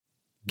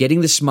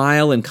Getting the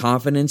smile and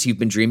confidence you've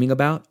been dreaming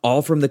about,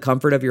 all from the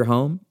comfort of your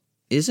home,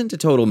 isn't a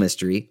total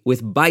mystery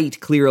with Bite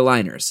Clear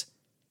Aligners.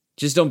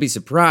 Just don't be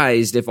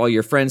surprised if all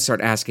your friends start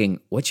asking,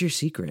 "What's your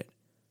secret?"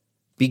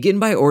 Begin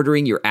by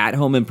ordering your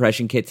at-home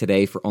impression kit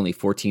today for only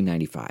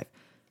 $14.95.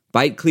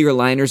 Bite Clear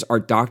Aligners are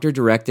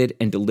doctor-directed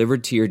and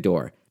delivered to your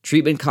door.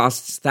 Treatment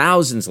costs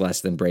thousands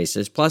less than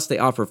braces, plus they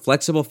offer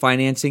flexible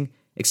financing,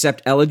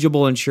 accept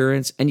eligible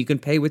insurance, and you can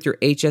pay with your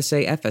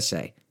HSA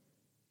FSA.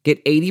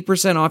 Get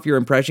 80% off your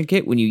impression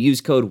kit when you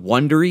use code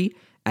WONDERY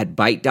at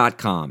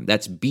Byte.com.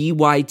 That's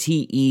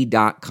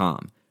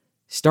BYTE.com.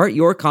 Start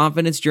your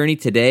confidence journey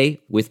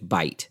today with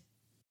Byte.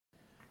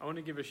 I want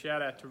to give a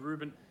shout out to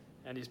Ruben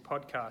and his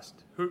podcast,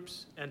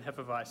 Hoops and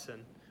Hefeweizen,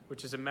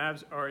 which is a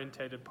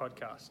Mavs-orientated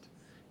podcast.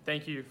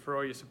 Thank you for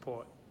all your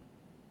support.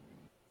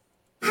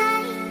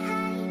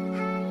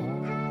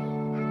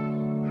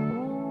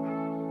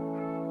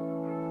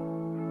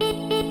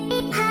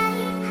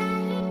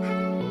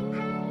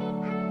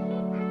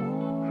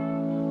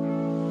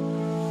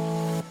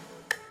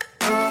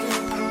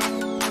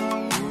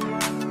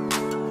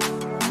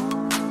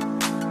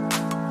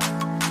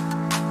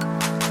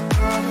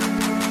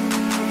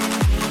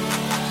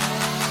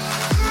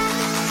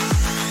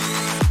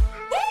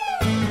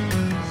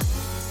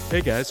 Hey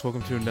guys,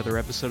 welcome to another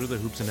episode of the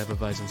Hoops and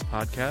Hefeweizen's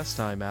podcast.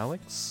 I'm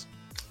Alex.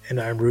 And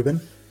I'm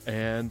Ruben.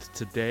 And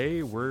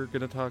today we're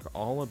going to talk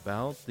all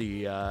about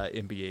the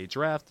NBA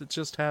draft that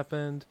just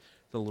happened,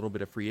 a little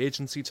bit of free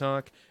agency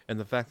talk, and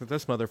the fact that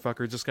this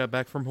motherfucker just got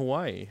back from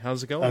Hawaii.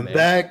 How's it going, I'm man?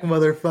 back,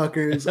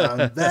 motherfuckers.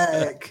 I'm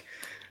back.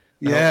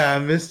 Yeah, I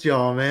missed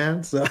y'all,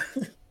 man. So,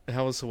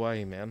 How was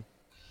Hawaii, man?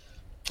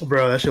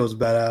 bro, that shit was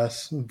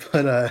badass.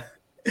 But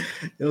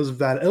it was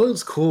bad. It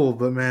was cool,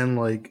 but man,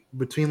 like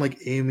between like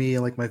Amy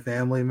and like my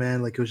family,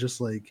 man, like it was just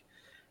like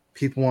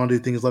people want to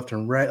do things left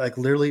and right. Like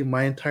literally,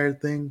 my entire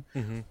thing,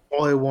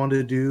 all I wanted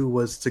to do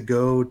was to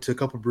go to a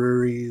couple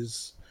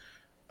breweries,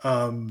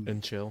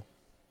 And chill.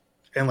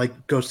 and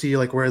like go see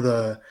like where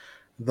the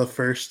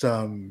first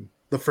thing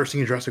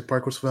in Jurassic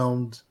Park was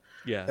filmed.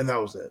 Yeah. And that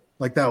was it.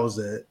 Like that was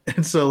it.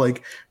 And so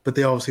like, but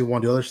they obviously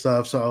want to do other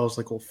stuff. So I was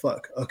like, well,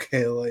 fuck.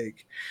 Okay,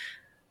 like.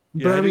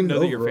 Yeah, But I didn't know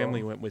that overall, your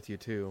family went with you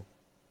too.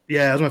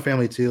 Yeah, it was my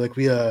family too. Like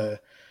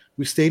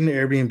we stayed in an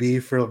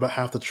Airbnb for about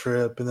half the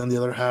trip, and then the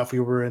other half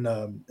we were in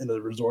a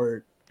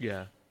resort.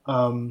 Yeah.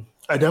 I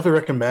definitely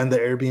recommend the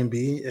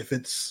Airbnb if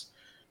it's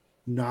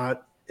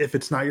not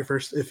your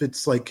first, if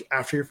it's like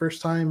after your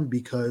first time,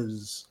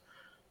 because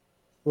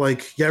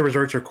like yeah,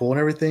 resorts are cool and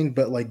everything,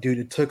 but like dude,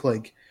 it took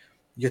like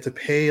you have to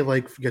pay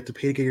to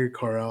get your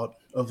car out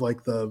of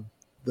like the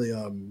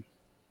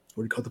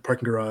what do you call it, the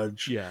parking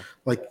garage. Yeah.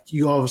 Like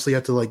you obviously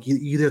have to like you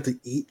either have to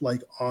eat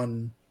like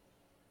on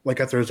like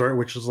at the resort,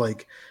 which is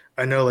like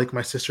I know like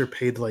my sister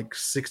paid like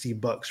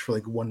 $60 for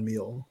like one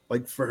meal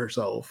like for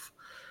herself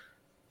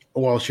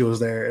while she was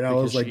there, and I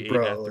was like,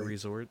 bro, at the like,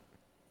 resort.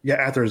 yeah,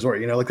 at the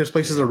resort, you know, like there's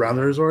places around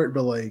the resort,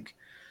 but like,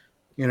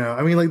 you know,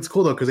 I mean, like it's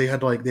cool though because they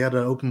had an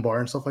open bar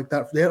and stuff like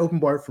that. They had open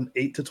bar from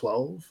 8 to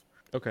 12,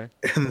 Okay.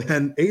 and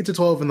then 8 to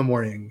 12 in the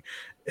morning,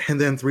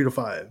 and then 3 to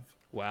 5.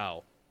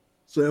 Wow.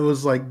 So it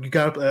was like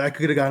I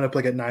could have gotten up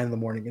like at 9 in the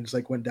morning and just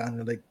like went down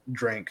and like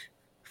drank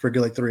for a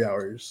good like 3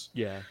 hours.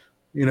 Yeah.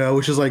 You know,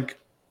 which is like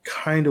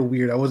kind of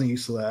weird. I wasn't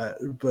used to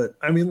that, but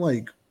I mean,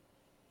 like,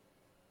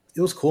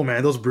 it was cool,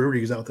 man. Those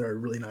breweries out there are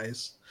really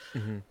nice.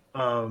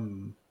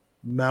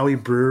 Maui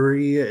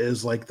Brewery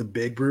is like the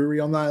big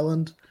brewery on the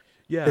island.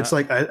 Yeah. It's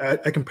like I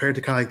compared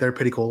to kind of like their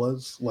Petit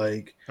Colas.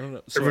 Like, I don't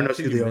know. So everyone knows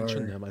after who you they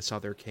mentioned are. them, I saw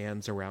their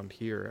cans around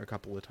here a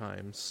couple of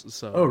times.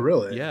 So Oh,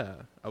 really? Yeah,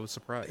 I was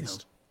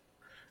surprised.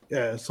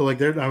 Yeah, so like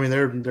they're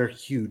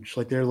huge.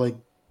 Like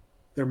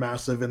they're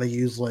massive, and they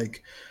use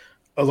like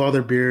a lot of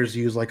their beers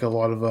use like a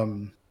lot of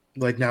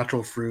like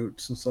natural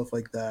fruits and stuff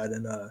like that,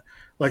 and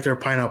like their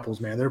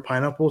pineapples, man. Their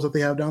pineapples that they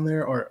have down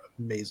there are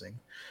amazing.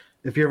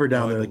 If you're ever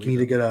down there, like you need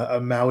to get a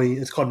Maui.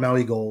 It's called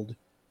Maui Gold,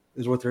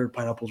 is what their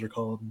pineapples are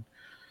called.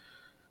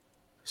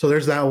 So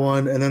there's that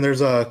one, and then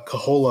there's a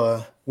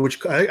Kahola,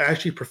 which I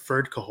actually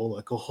preferred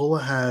Kahola.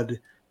 Kahola had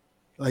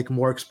like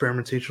more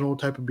experimentational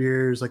type of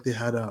beers. Like they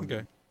had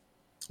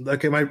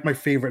okay, my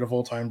favorite of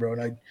all time, bro,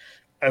 and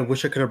I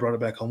wish I could have brought it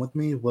back home with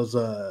me, was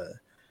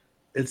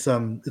it's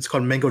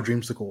called Mango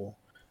Dreamsicle,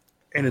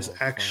 and it's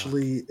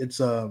actually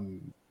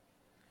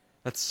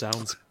that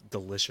sounds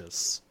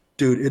delicious,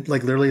 dude. It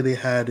like literally they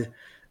had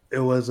it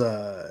was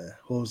what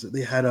was it?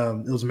 They had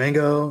it was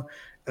mango,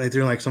 and they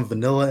threw like some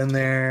vanilla in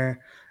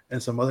there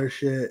and some other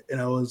shit,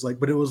 and I was like,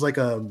 but it was like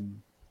a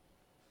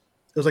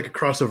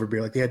crossover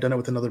beer. Like they had done it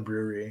with another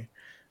brewery.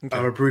 Okay.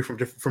 A brewery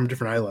from a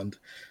different island.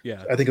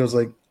 Yeah, I think it was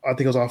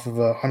off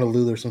of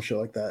Honolulu or some shit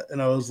like that.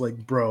 And I was like,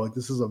 bro, like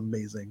this is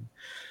amazing.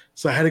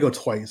 So I had to go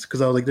twice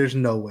because I was like, there's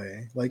no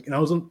way. Like,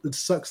 and it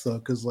sucks though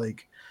because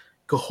like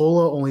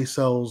Kahola only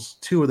sells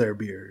 2 of their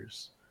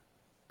beers.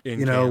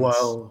 in cans.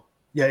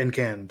 In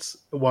cans.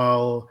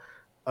 While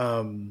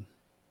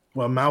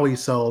Maui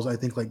sells I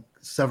think like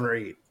 7 or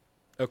 8.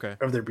 Okay.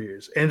 Of their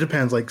beers, and it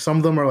depends. Like some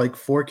of them are like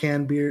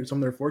 4-can beer, some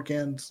of them are 4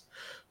 cans,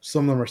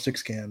 some of them are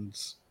 6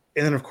 cans.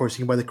 And then of course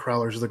you can buy the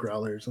crawlers or the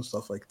growlers and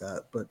stuff like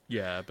that. But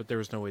Yeah, but there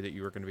was no way that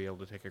you were going to be able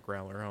to take a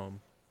growler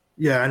home.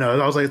 yeah, I know.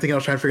 I was like thinking, I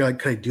was trying to figure out, like,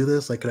 could I do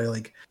this? Like, could I,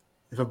 like,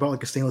 if I bought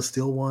like a stainless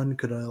steel one,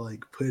 could I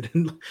like put it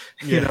in,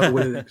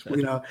 would it,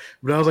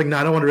 But I was like, no,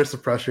 I don't want to risk the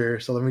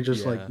pressure, so let me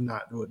just like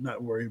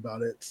not worry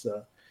about it.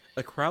 So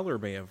a crowler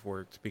may have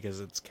worked because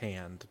it's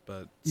canned,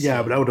 but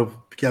yeah, but I would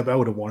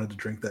have wanted to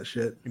drink that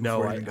shit.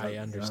 No, I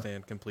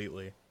understand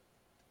completely.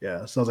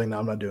 Yeah, so I was like, no,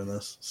 I'm not doing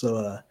this.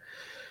 So,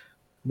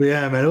 but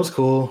yeah, man, it was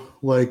cool.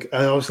 Like,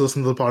 I always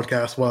listened to the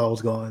podcast while I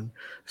was gone.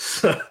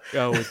 So,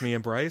 with me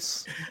and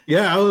Bryce.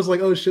 Yeah, I was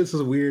like, oh shit, this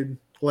is weird.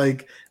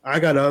 Like, I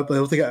got up.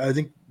 I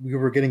think we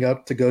were getting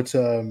up to go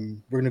to.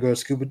 We're gonna go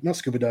not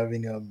scuba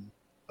diving.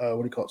 What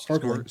do you call it?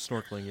 Snorkeling.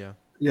 Snorkeling, yeah.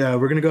 Yeah,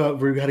 we're gonna go.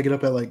 We had to get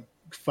up at like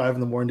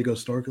 5 a.m. to go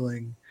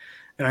snorkeling,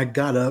 and I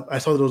got up. I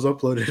saw that it was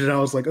uploaded, and I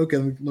was like, okay,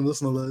 let me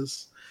listen to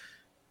this.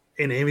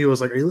 And Amy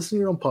was like, "Are you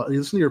listening to Are you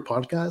listening to your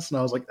podcast?" And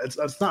I was like,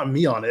 "It's not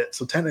me on it,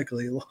 so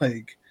technically,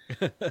 like,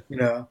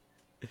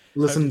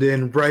 listened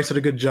in." Bryce did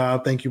a good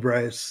job. Thank you,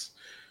 Bryce.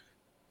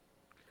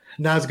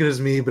 Not as good as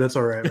me, but it's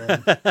all right,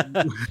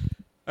 man.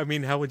 I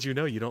mean, how would you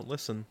know? You don't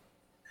listen.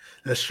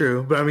 That's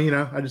true, but I mean,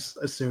 I just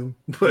assume.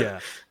 But yeah,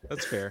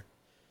 that's fair.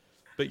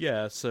 But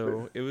yeah,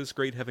 so it was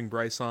great having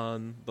Bryce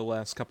on the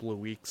last couple of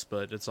weeks,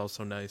 but it's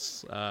also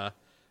nice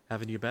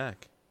having you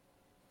back.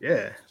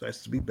 Yeah, it's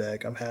nice to be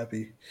back. I'm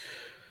happy.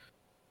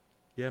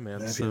 Yeah,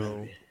 man.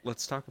 So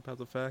let's talk about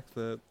the fact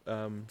that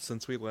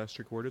since we last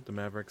recorded, the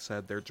Mavericks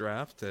had their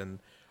draft, and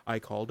I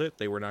called it.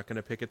 They were not going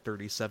to pick at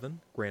 37.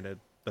 Granted,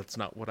 that's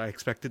not what I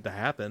expected to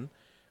happen.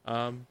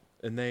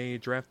 And they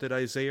drafted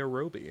Isaiah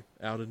Roby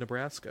out of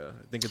Nebraska.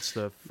 I think it's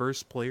the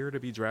first player to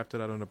be drafted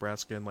out of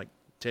Nebraska in like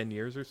 10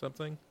 years or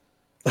something.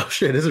 Oh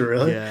shit, is it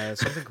really? Yeah,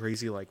 something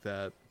crazy like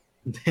that.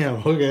 Damn,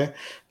 okay.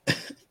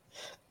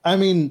 I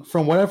mean,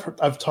 from what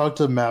I've talked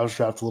to Mavs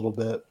Draft a little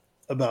bit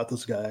about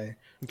this guy.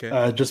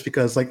 Okay. Just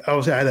because, like, I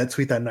had that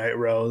tweet that night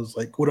where I was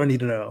like, what do I need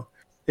to know?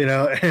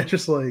 And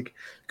just like,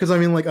 because I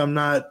mean, like, I'm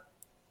not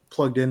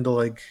plugged into,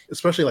 like,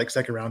 especially like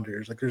second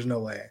rounders. Like, there's no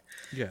way.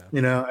 Yeah.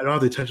 I don't have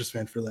the attention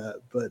span for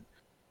that. But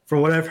from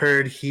what I've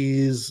heard,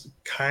 he's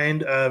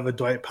kind of a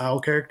Dwight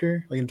Powell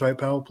character, like a Dwight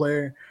Powell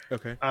player.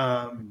 Okay.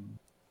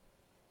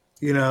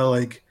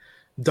 Like,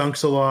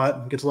 dunks a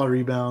lot, gets a lot of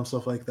rebounds,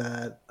 stuff like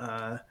that.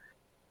 I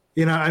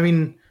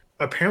mean,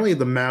 apparently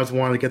the Mavs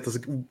wanted to get this.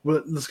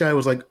 This guy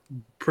was like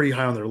pretty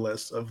high on their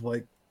list of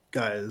like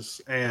guys,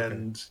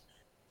 and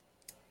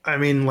okay. I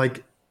mean,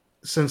 like,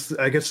 since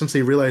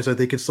they realized that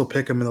they could still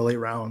pick him in the late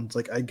rounds,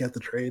 like, I get the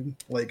trade.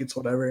 Like, it's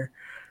whatever.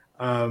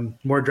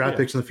 More draft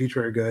picks in the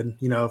future are good,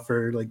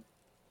 for like,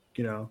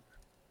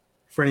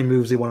 for any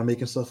moves they want to make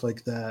and stuff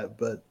like that.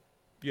 But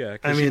yeah,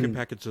 because you can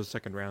package those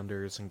second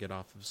rounders and get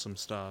off of some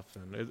stuff,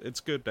 and it's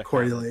good to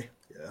Cordially,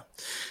 yeah.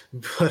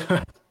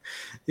 But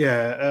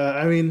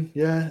I mean,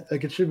 yeah,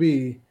 like, it should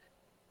be.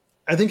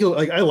 I think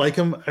I like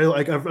him.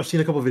 I've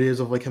seen a couple of videos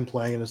of like him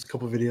playing, and there's a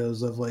couple of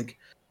videos of like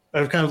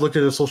I've kind of looked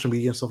at his social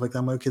media and stuff like that.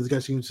 I'm like, okay, this guy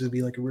seems to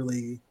be like a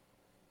really,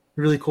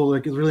 really cool,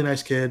 like a really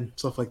nice kid,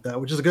 stuff like that,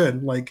 which is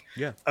good. Like,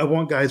 yeah, I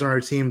want guys on our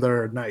team that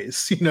are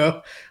nice,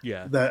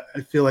 yeah, that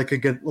I feel like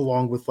could get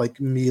along with like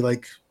me.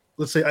 Like,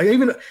 let's say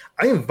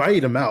I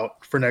invited him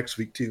out for next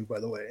week too, by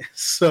the way.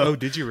 So,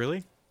 did you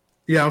really?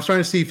 Yeah, I'm trying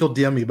to see if he'll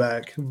DM me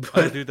back.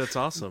 But dude, that's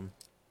awesome.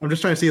 I'm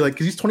just trying to see, like,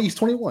 because he's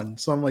 21,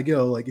 so I'm like,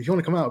 yo, like, if you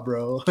want to come out,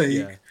 bro, like,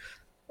 yeah.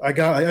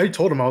 I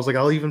told him, I was like,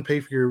 I'll even pay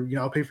for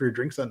I'll pay for your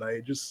drinks that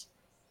night. Just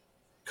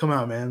come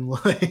out, man.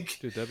 Like,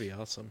 dude, that'd be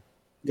awesome.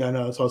 Yeah, I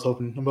know. That's what I was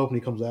hoping. I'm hoping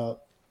he comes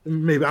out.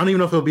 Maybe I don't even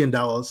know if he'll be in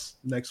Dallas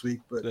next week,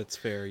 but that's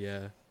fair.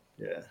 Yeah.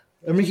 Yeah.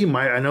 I mean, he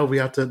might. I know they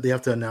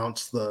have to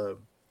announce the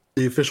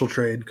official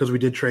trade, because we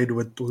did trade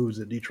with, who was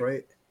it,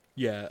 Detroit?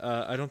 Yeah.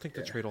 I don't think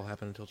the trade will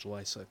happen until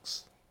July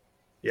 6th.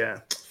 Yeah.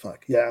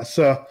 Fuck. Yeah.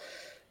 So.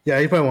 Yeah,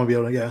 you probably won't be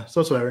able to. Yeah,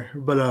 so it's whatever.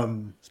 But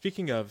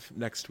speaking of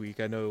next week,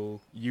 I know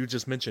you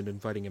just mentioned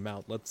inviting him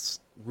out.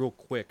 Let's real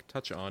quick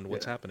touch on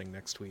what's happening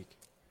next week.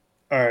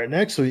 All right,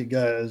 next week,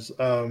 guys.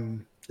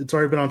 It's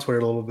already been on Twitter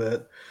a little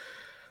bit.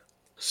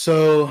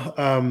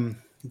 So,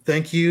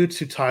 thank you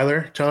to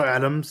Tyler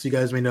Adams. You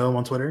guys may know him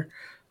on Twitter.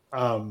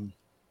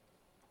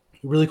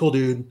 Really cool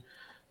dude.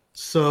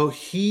 So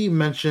he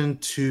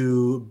mentioned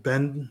to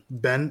Ben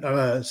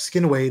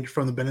Skin Wade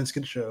from the Ben and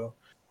Skin Show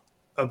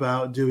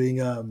about doing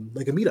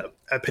like a meetup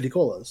at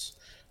Petty-Cola's,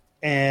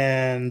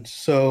 and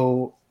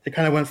so it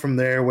kind of went from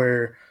there,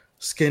 where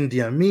Skin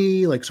DM'd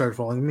me, like, started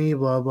following me,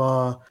 blah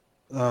blah,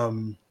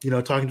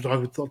 talk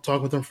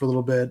with him for a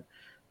little bit.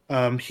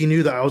 He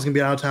knew that I was gonna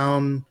be out of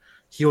town.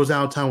 He was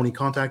out of town when he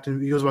contacted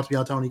me. He was about to be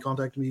out of town when he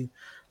contacted me.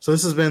 So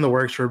this has been in the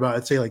works for about,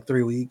 I'd say, like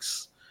 3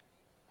 weeks.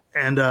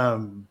 And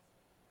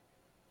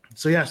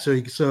so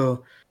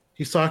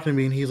he's talking to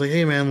me, and he's like,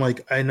 hey man,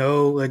 like, I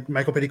know, like,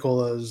 Michael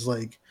Petty-Cola is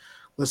like,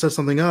 let's set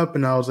something up.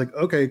 And I was like,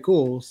 okay,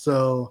 cool.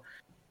 So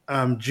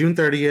June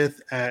 30th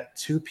at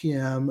 2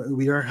 p.m.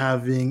 we are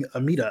having a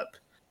meetup.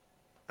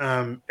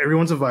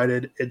 Everyone's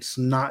invited. It's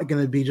not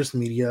going to be just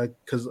media,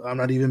 because I'm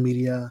not even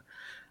media.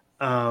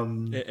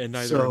 And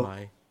neither am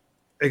I.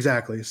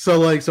 Exactly. So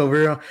like, so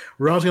we're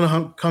all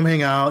gonna come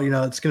hang out. You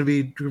know, it's gonna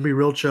be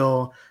real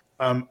chill.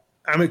 I'm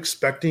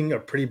expecting a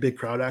pretty big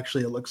crowd.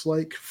 Actually, it looks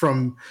like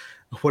from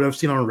what I've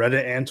seen on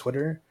Reddit and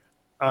Twitter.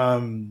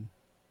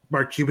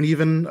 Mark Cuban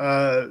even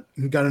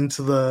got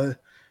into the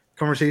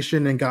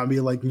conversation and got me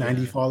like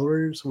 90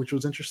 followers, which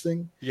was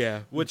interesting.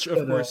 Yeah, which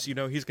of course, you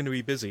know, he's going to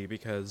be busy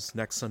because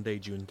next Sunday,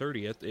 June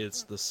 30th,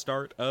 is the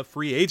start of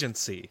free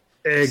agency.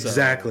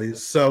 Exactly.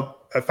 So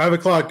at 5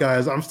 o'clock,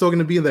 guys, I'm still going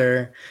to be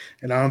there,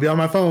 and I'm going to be on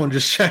my phone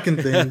just checking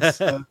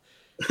things.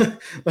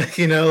 Like,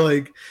 you know,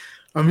 like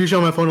I'm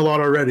usually on my phone a lot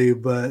already,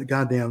 but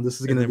goddamn,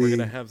 this is going to be. We're going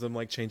to have them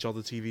like change all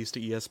the TVs to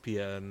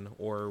ESPN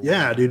or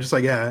yeah, dude, just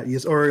like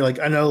yes, or like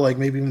I know like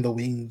maybe even the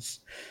Wings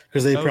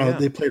because they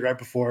played right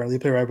before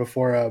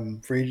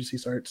free agency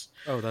starts.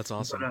 Oh, that's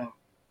awesome.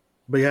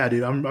 But yeah,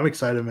 dude, I'm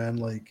excited, man.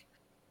 Like,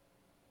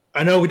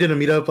 I know we did a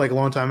meetup like a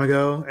long time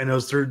ago, and it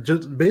was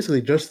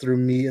just through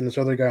me and this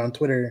other guy on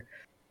Twitter,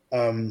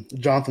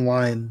 Jonathan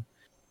Line.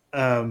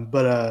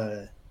 But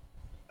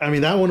I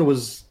mean that one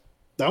was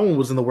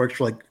in the works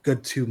for like a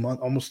good 2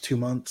 months, almost 2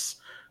 months.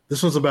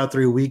 This one's about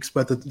 3 weeks,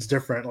 but it's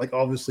different. Like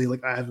obviously,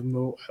 like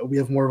we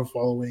have more of a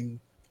following.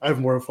 I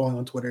have more of a following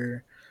on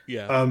Twitter.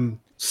 Yeah.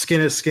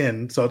 Skin is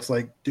skin, so it's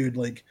like, dude,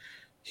 like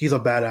he's a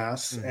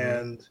badass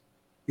and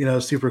you know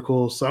super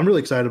cool. So I'm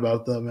really excited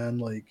about them, man.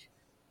 Like.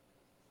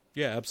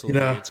 Yeah, absolutely.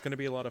 You know, it's going to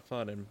be a lot of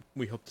fun, and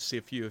we hope to see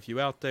a few of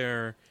you out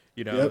there.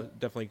 You know,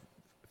 definitely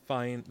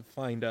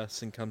find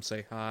us and come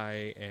say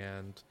hi,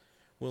 and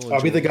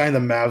I'll be the guy in the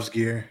Mavs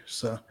gear.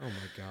 So. Oh my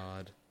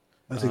god.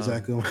 That's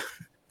exactly.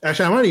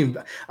 Actually,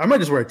 I might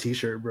just wear a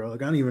T-shirt, bro.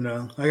 Like I don't even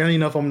know. I don't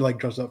even know if I'm like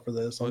dressed up for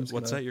this.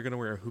 What's that? You're gonna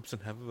wear a Hoops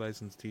and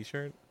Hefeweizens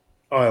T-shirt?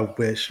 Oh, I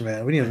wish,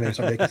 man. We need to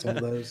start making some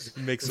of those.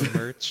 Make some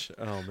merch.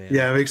 Oh man.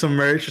 Yeah, make some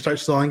merch. Start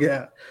selling it.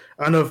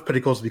 I don't know if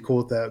Petticoats would be cool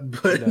with that,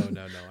 but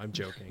no. I'm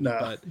joking.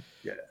 No.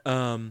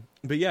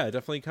 But yeah,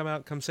 definitely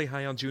come say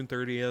hi on June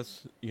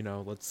 30th. You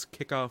know, let's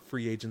kick off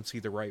free agency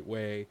the right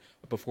way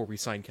before we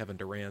sign Kevin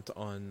Durant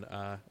on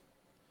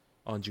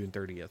June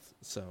 30th.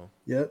 So.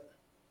 Yep.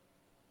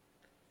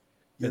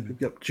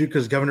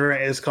 Because Kevin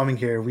Durant is coming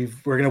here. We're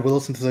gonna will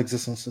us into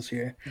existence this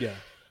year. Yeah.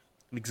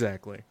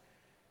 Exactly.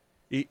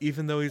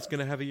 Even though he's going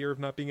to have a year of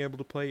not being able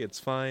to play, it's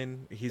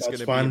fine. He's going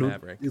to be a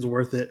Maverick. He's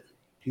worth it.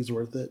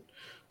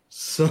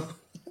 So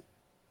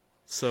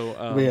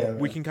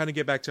we can kind of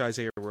get back to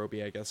Isaiah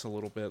Roby, I guess, a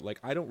little bit. Like,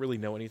 I don't really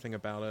know anything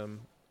about him,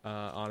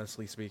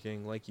 honestly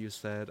speaking. Like you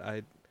said,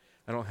 I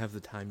don't have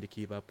the time to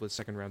keep up with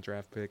second-round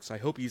draft picks. I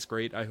hope he's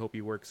great. I hope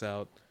he works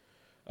out.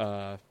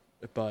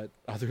 But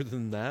other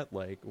than that,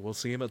 like, we'll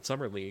see him at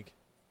Summer League.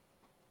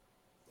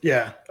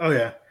 Yeah. Oh,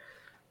 yeah.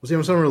 We'll see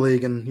him in Summer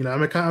League, and you know,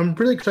 I'm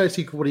pretty excited to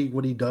see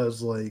what he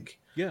does. Like,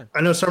 yeah,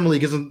 I know Summer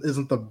League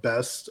isn't the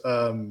best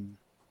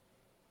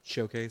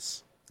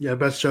showcase. Yeah,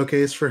 best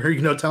showcase for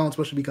talent,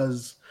 especially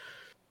because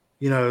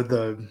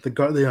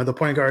the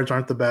point guards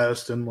aren't the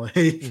best, and like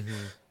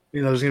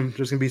there's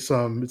gonna be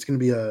some. It's gonna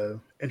be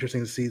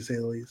interesting to see, to say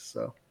the least.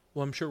 So.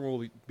 Well, I'm sure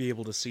we'll be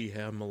able to see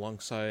him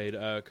alongside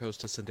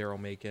Kostas and Daryl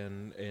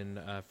Macon in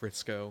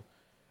Frisco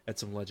at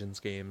some Legends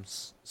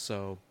games.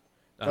 So.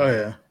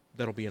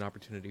 That'll be an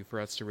opportunity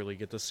for us to really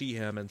get to see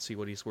him and see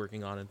what he's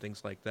working on and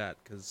things like that,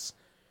 because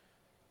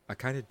I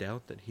kind of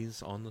doubt that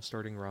he's on the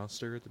starting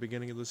roster at the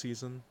beginning of the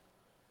season,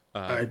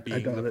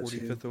 being the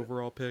 45th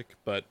overall pick,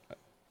 but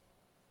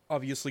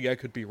obviously I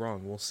could be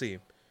wrong. We'll see.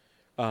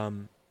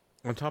 On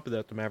top of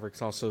that, the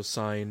Mavericks also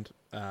signed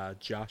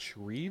Josh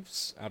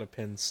Reeves out of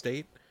Penn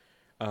State,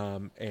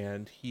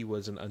 and he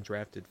was an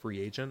undrafted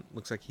free agent.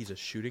 Looks like he's a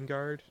shooting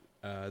guard.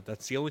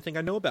 That's the only thing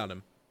I know about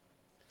him.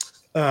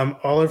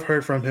 All I've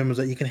heard from him is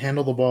that he can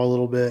handle the ball a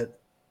little bit.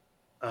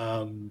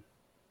 I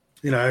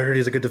heard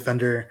he's a good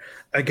defender.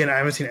 Again, I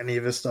haven't seen any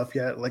of his stuff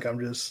yet. Like,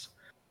 I'm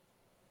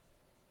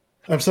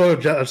so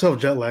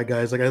jet lag,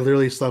 guys. Like, I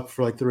literally slept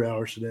for like 3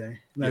 hours today,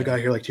 and I got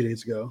here like 2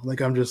 days ago. Like,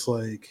 I'm just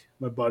like,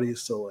 my body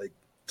is still like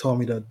telling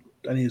me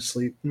I need to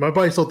sleep. My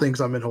body still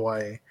thinks I'm in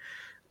Hawaii,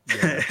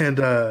 and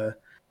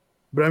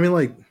but I mean,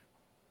 like,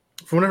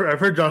 from whenever I've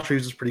heard Josh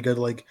Reeves is pretty good.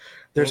 Like,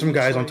 there's some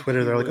guys on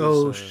Twitter. They're like,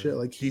 "Oh shit!"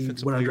 Like he went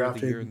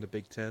undrafted year in the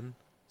Big Ten.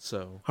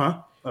 So,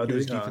 he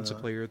was defensive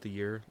player of the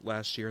year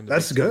last year in the.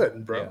 That's Big good,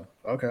 Ten. bro.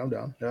 Yeah. Okay, I'm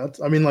down. Yeah,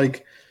 I mean,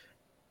 like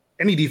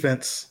any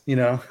defense,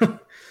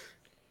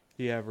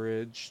 He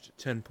averaged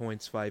 10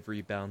 points, 5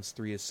 rebounds,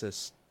 3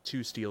 assists,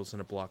 2 steals,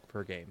 and a block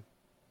per game.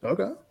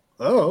 Okay.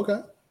 Oh,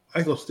 okay. I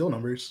like those steal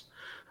numbers.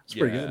 It's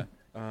pretty good.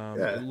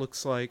 It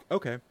looks like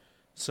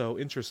So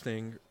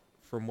interesting.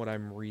 From what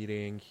I'm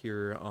reading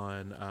here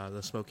on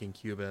the Smoking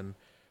Cuban,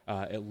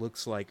 it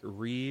looks like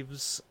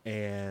Reeves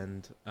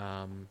and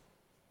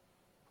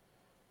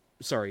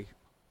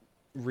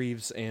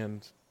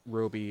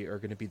Roby are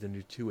going to be the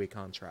new two-way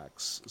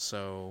contracts.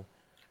 So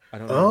I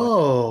don't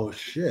know.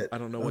 Shit! I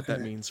don't know what that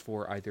means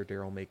for either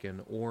Daryl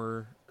Macon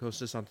or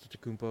Kostas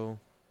Antetokounmpo.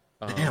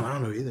 Damn, I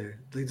don't know either.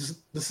 This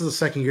is the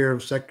second year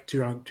of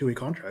two-way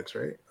contracts,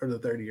 right? Or the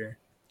third year?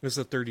 This is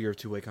the third year of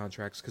two-way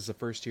contracts, because the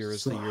first year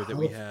is the year that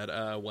we had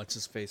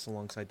what's-his-face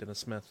alongside Dennis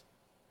Smith.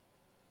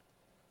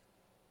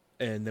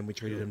 and then we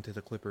traded him to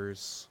the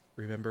Clippers.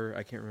 Remember?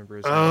 I can't remember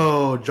his name.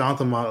 Oh,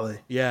 Jonathan Motley.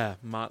 Yeah,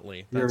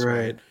 Motley. You're That's right.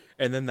 right.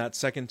 And then that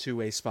second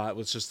two-way spot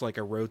was just like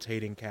a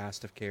rotating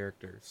cast of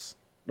characters.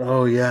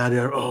 Oh yeah,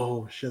 dude.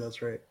 Oh shit,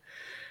 that's right.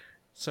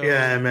 So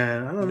Yeah,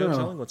 man. I don't no know.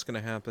 telling what's going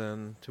to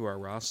happen to our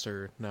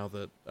roster now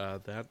that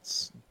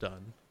that's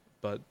done.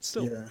 But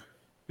still, Yeah,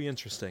 be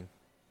interesting.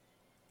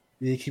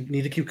 you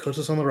need to keep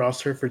Kostas on the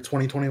roster for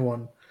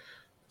 2021.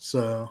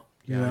 So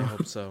Yeah, I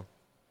hope so.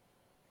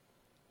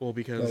 Well,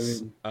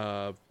 because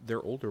I mean-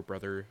 their older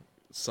brother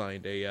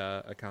signed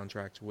a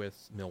contract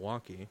with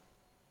Milwaukee.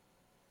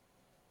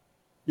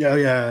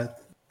 yeah,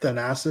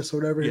 Thanasis or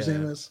whatever his Yeah.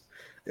 name is.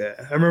 Yeah,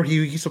 I remember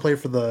he used to play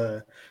for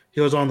the.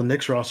 He was on the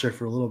Knicks roster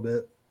for a little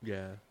bit.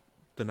 Yeah,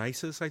 the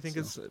nicest I think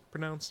is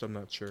pronounced. I'm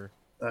not sure.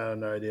 I have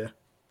no idea.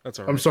 That's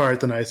all I'm right. sorry,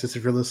 Thanasis,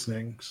 if you're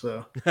listening.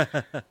 So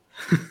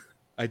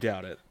I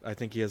doubt it. I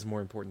think he has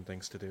more important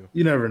things to do.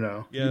 you never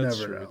know. Yeah, you that's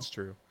never true. know. It's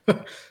true.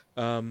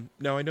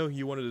 Now I know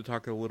you wanted to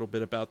talk a little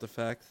bit about the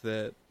fact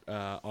that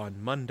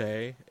on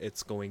Monday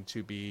it's going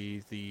to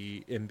be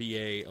the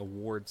NBA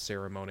award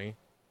ceremony.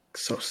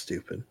 So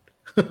stupid.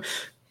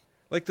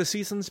 Like the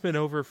season's been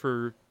over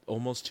for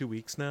almost 2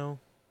 weeks now.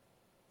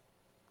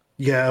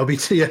 Yeah, it'll be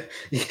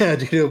yeah,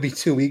 dude. It'll be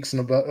 2 weeks in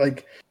about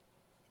like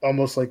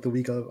almost like the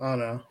week of I don't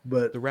know,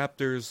 but The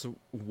Raptors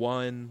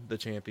won the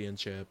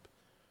championship.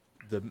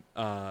 The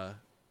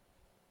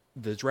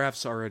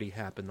drafts already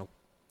happened.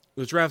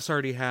 The drafts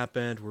already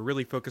happened. We're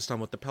really focused on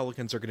what the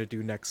Pelicans are going to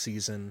do next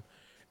season,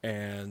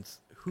 and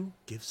who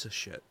gives a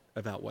shit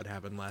about what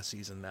happened last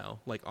season now?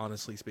 Like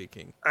honestly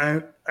speaking,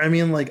 I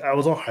mean like I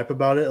was all hype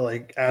about it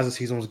like as the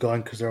season was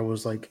going because there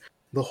was like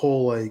the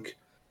whole like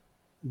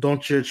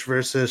Doncic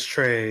versus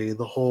Trey,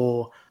 the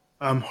whole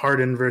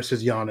Harden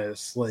versus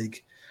Giannis.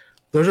 Like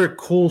those are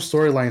cool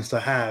storylines to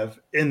have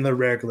in the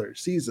regular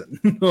season.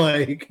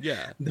 Like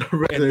yeah, the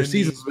regular then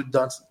season's been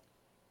done,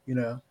 you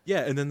know.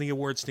 yeah, and then the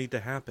awards need to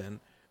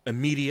happen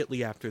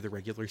immediately after the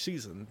regular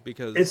season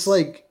because It's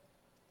like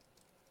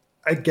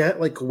I get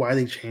like why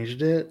they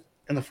changed it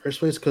in the first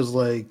place because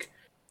like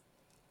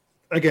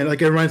again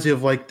like it reminds me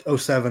of like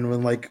 '07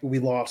 when like we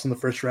lost in the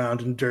first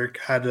round and Dirk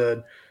had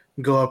to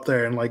go up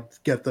there and like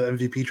get the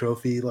MVP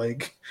trophy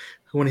like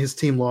when his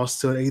team lost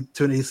to an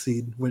eighth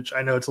seed, which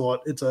I know it's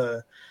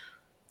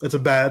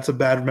a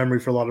bad memory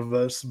for a lot of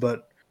us,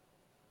 but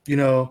you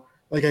know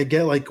like I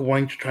get like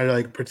wanting to try to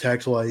like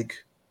protect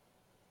like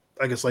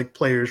I guess like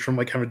players from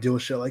like having to deal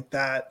with shit like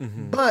that,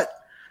 but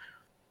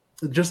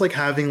just like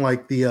having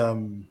like the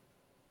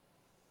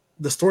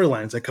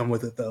storylines that come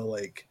with it though,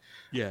 like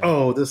yeah,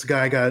 oh this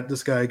guy got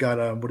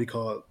what do you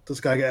call it? This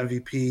guy got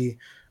MVP.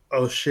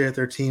 Oh shit,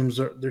 their teams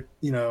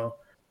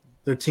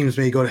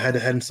may go head to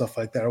head and stuff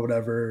like that or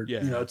whatever.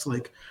 Yeah. You know, it's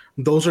like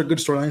those are good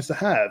storylines to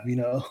have. You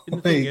know, And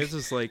the thing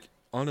is like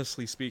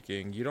honestly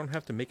speaking, you don't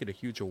have to make it a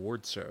huge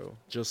award show.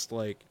 Just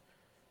like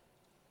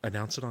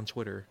announce it on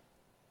Twitter.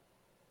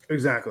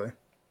 exactly.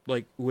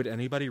 Like, would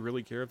anybody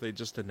really care if they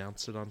just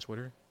announced it on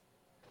Twitter?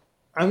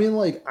 I mean,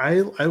 like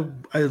I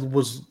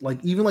was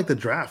like even like the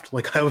draft,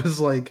 like I was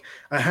like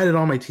I had it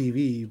on my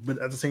TV, but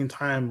at the same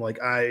time, like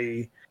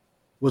I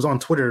was on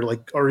Twitter,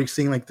 like already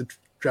seeing like the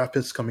draft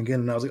picks coming in,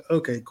 and I was like,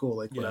 okay, cool,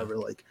 like Yeah. whatever.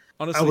 Like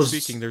Honestly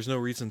speaking, there's no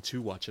reason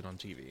to watch it on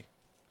TV.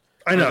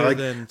 I know, Other like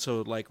than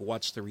to like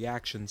watch the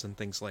reactions and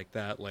things like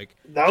that. Like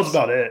that was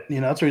about it.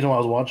 You know, that's the reason why I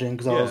was watching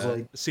because I was yeah,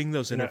 like, seeing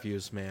those you know-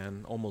 interviews,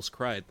 man, almost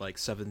cried like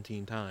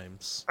 17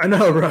 times. I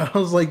know, bro. I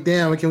was like,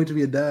 damn, I can't wait to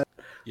be a dad.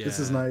 Yeah. This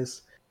is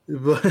nice,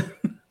 but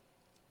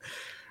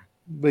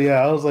yeah,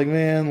 I was like,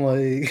 man,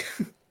 like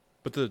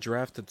But the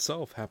draft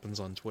itself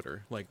happens on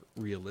Twitter, like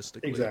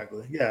realistically.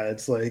 exactly, yeah.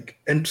 It's like,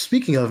 and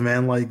speaking of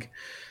man, like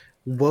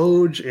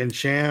Woj and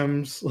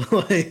Shams,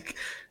 like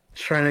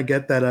trying to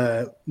get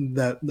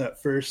that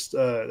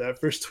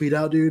first tweet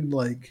out, dude.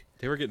 Like,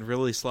 They were getting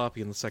really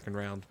sloppy in the second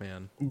round,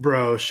 man.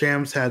 bro,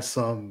 Shams had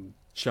some.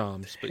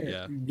 Shams, but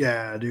yeah.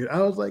 Yeah, dude.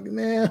 I was like,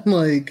 man,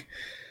 like,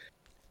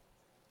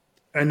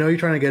 I know you're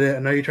trying to get it. I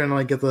know you're trying to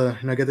like get the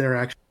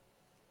interaction.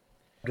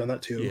 I've done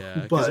that too. Yeah,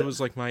 because but it was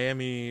like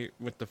Miami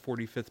with the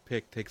 45th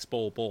pick takes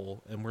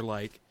Bol, and we're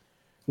like,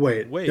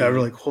 wait, wait. yeah,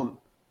 we're like, hold,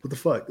 what the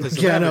fuck? because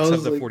the Yeah, no, Mavericks I have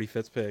was the like,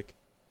 45th pick.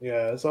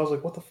 yeah. So I was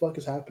like, what the fuck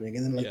is happening?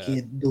 And then like Yeah. he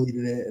had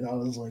deleted it, and I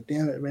was like,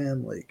 damn it,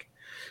 man. Like,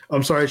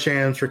 I'm sorry,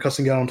 Shams, for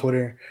cussing you out on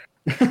Twitter.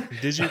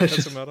 Did you I was cuss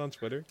just- him out on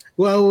Twitter?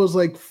 Well, I was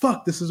like,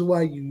 fuck, this is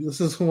why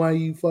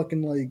you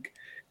fucking like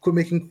quit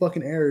making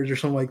fucking errors or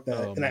something like that.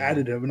 Oh, and I man.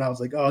 added him, and I was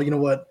like, oh, you know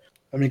what?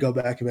 Let me go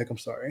back and be like, I'm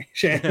sorry,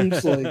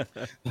 Shams. Like,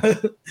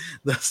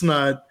 that's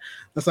not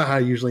how I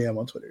usually am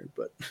on Twitter.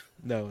 But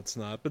No, it's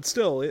not. But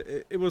still,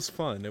 it was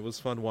fun. It was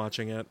fun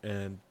watching it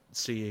and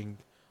seeing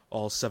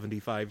all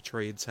 75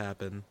 trades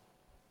happen.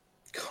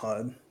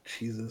 God,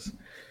 Jesus.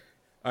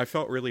 I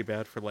felt really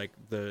bad for like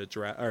the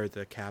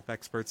cap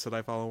experts that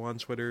I follow on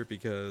Twitter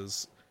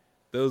because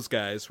those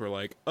guys were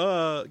like,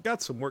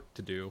 got some work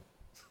to do.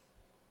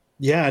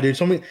 Yeah, dude.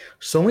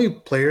 So many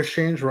players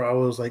changed where I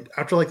was like,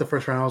 after like the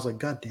first round, I was like,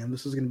 God damn,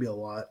 this is gonna be a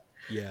lot.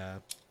 Yeah.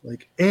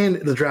 Like, and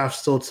the draft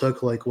still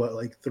took like what,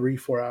 like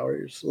 3-4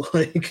 hours,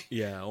 like,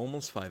 Yeah,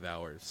 almost 5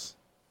 hours.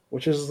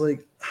 which is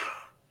like,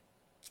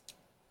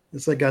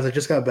 it's like, guys, I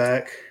just got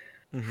back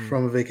Mhm.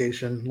 from a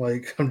vacation.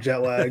 Like, I'm jet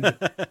lagged.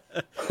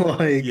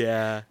 Like,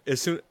 Yeah,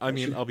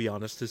 I'll be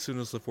honest. As soon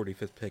as the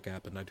 45th pick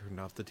happened, I turned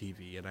off the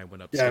TV and I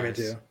went yeah, upstairs.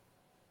 me too.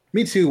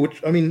 Me too.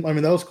 Which I mean,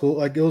 that was cool.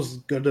 Like, it was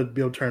good to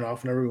be able to turn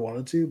off whenever we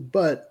wanted to.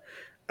 But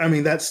I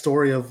mean, that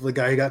story of the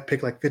guy who got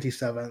picked like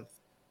 57th.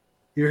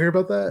 You hear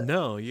about that?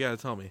 No, you gotta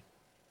tell me.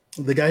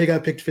 The guy who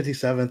got picked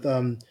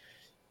 57th.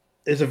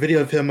 Is a video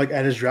of him like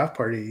at his draft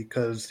party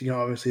because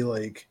obviously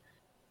like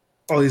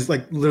all these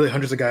like literally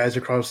hundreds of guys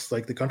across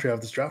like the country have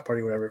this draft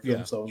party, or whatever, for Yeah.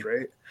 themselves,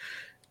 right?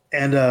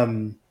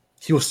 And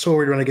he was so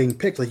worried about getting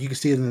picked. Like, you could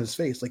see it in his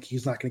face. Like,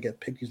 he's not going to get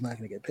picked. He's not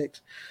going to get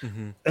picked. Mhm.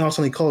 And all of a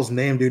sudden he calls his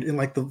name, dude, and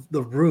like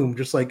the room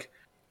just like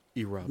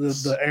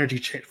Erupts. the energy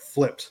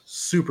flipped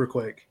super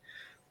quick.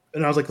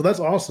 And I was like, well, that's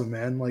awesome,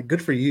 man. Like,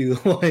 good for you.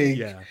 Like,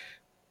 Yeah.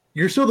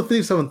 you're still the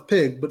 57th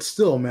pick, but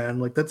still, man,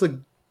 like,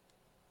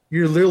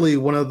 you're literally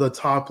one of the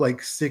top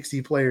like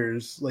 60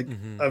 players like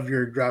Mhm. of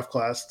your draft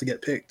class to get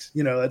picked.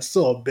 That's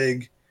still a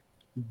big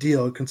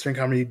deal considering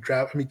how many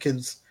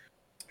kids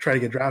try to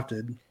get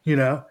drafted.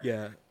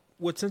 Yeah.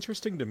 What's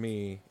interesting to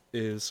me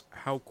is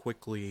how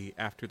quickly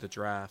after the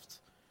draft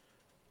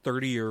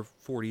 30 or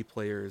 40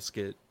 players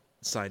get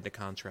signed to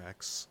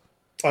contracts.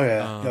 Oh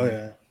yeah. Um, Oh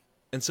yeah.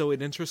 And so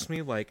it interests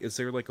me, like, is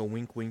there like a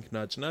wink wink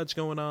nudge nudge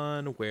going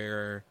on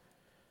where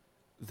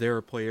there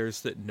are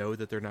players that know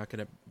that they're not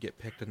going to get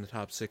picked in the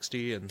top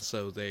 60 and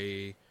so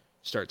they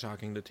start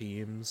talking to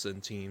teams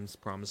and teams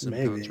promise them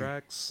Maybe.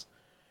 contracts?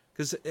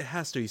 Because it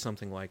has to be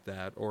something like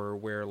that, or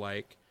where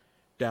like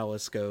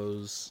Dallas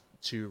goes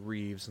to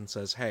Reeves and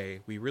says, hey,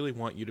 we really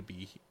want you,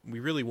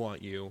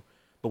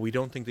 but we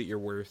don't think that you're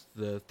worth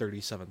the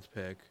 37th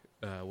pick,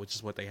 which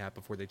is what they had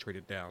before they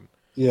traded down.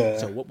 Yeah.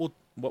 So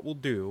what we'll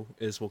do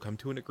is we'll come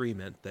to an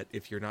agreement that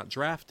if you're not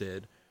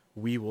drafted,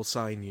 we will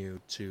sign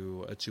you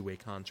to a 2-way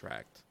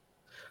contract.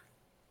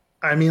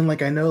 I mean,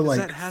 like, I know, 'Cause like,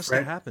 that has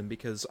to happen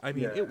because I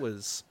mean Yeah. it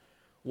was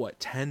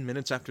 10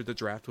 minutes after the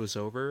draft was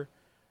over,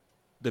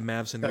 the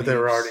Mavs and That they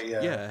were Reeves, already,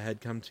 yeah. had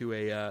come to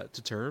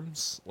to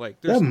terms. Like,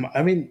 that, there's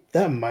I mean,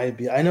 that might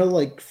be. I know,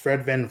 like,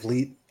 Fred Van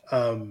Vliet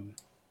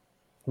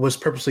was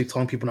purposely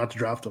telling people not to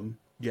draft him.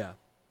 yeah,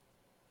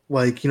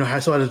 Like, I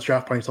still had his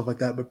draft party and stuff like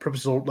that, but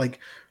purposely like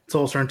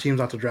told certain teams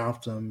not to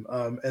draft him.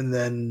 And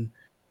then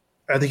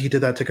I think he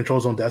did that to control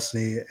his own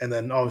destiny. And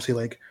then obviously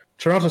like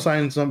Toronto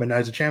signs him and now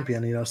he's a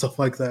champion, stuff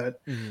like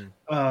that. Mhm.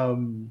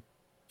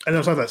 I know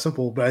it's not that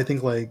simple, but I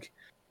think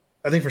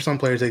for some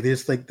players, like, they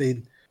just like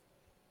they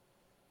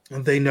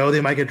know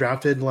they might get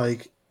drafted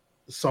like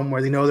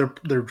somewhere. They know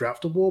they're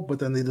draftable, but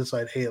then they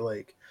decide, hey,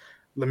 like,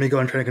 let me go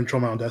and try to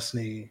control my own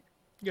destiny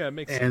Yeah, it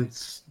makes and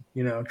sense.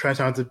 try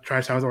to with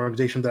the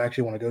organization that I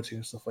actually want to go to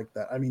and stuff like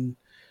that. I mean,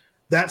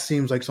 that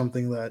seems like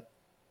something that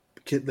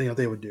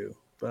they would do,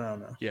 but I don't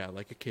know. Yeah,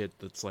 like a kid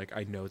that's like,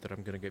 I know that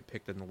I'm gonna get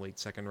picked in the late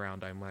second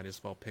round. I might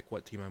as well pick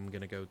what team I'm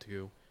gonna go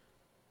to.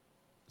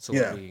 So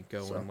Yeah, let me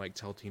go and like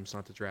tell teams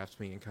not to draft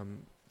me and come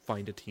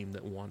find a team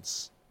that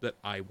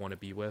I want to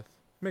be with.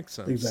 Makes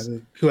sense.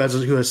 Exactly. Who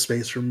has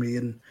space for me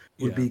and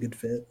would Yeah. be a good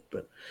fit,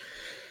 but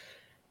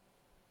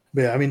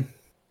yeah, I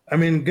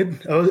mean,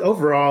 good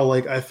overall.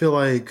 Like, I feel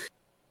like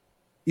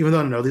even though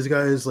I don't know these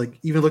guys, like,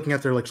 even looking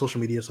at their like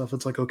social media stuff,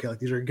 it's like, okay, like,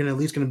 these are at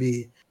least gonna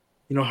be,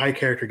 high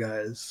character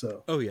guys.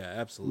 So Oh yeah,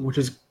 absolutely.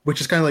 which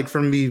is kind of like,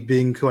 for me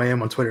being who I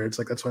am on Twitter, it's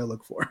like that's what I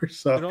look for. It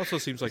So also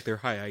seems like they're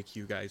high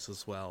IQ guys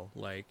as well.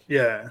 Like,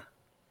 yeah,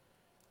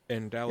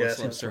 and Dallas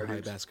Yeah, loves their smart high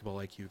dudes. basketball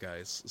IQ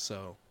guys.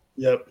 So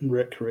yep,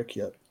 Rick,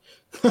 yep.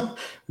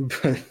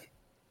 But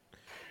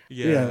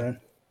yeah, man.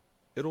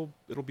 it'll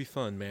be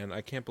fun, man.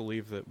 I can't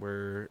believe that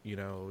we're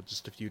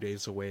just a few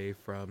days away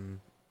from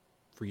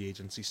free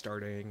agency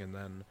starting, and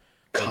then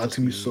God, it's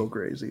gonna be so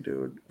crazy,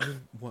 dude.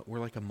 we're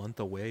like a month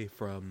away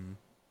from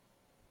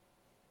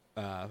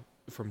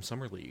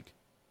summer league.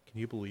 Can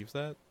you believe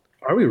that?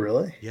 Are we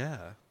really?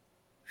 Yeah,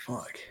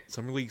 Fuck.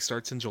 summer league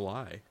starts in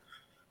July.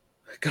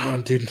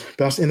 God, dude.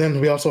 And then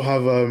we also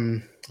have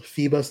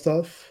FIBA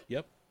stuff.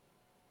 Yep.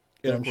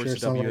 Yeah, And I'm of course sure the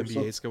some other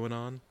WNBA is going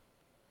on.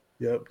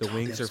 Yep. The God,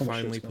 Wings damn, are so much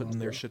finally shit's going putting on,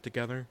 their bro. shit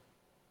together,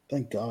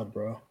 Thank God,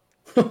 bro.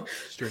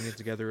 stringing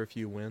together a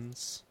few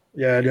wins.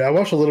 Yeah, dude. I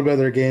watched a little bit of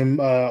their game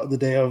the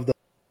day of the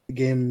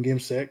game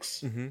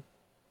 6. Mm-hmm. And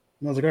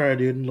I was like, all right,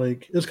 dude.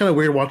 Like, it was kind of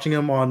weird watching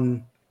them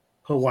on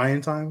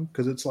Hawaiian time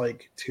because it's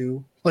like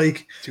 2.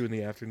 Like, 2 in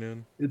the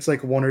afternoon. it's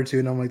like 1 or 2,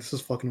 and I'm like, this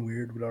is fucking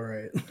weird, but all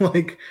right.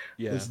 Like,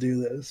 Yeah. let's do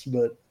this.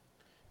 But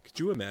Could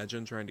you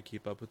imagine trying to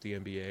keep up with the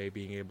NBA,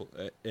 being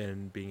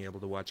able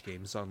to watch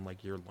games on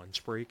like your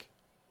lunch break?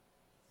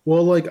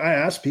 well, like, I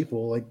asked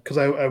people, like, because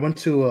I went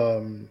to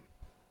a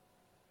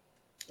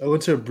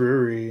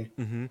brewery.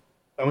 Mm-hmm.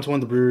 I went to one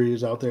of the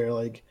breweries out there,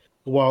 like,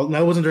 well,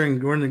 that wasn't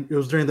it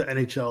was during the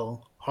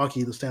NHL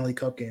hockey, the Stanley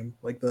Cup game,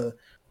 like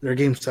their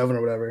game 7 or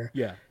whatever.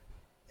 Yeah.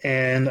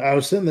 And I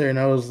was sitting there and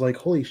I was like,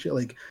 holy shit.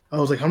 Like, I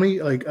was like, how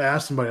many, like, I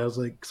asked somebody, I was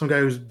like, some guy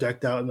who's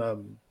decked out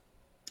in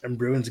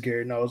Bruins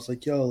gear, and I was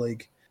like, "Yo,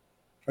 like,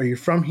 are you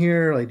from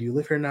here? Like, do you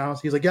live here now?"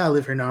 So he's like, "Yeah, I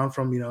live here now. I'm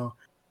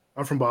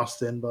from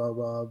Boston, blah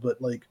blah."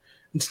 But like,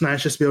 it's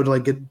nice just to be able to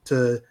like get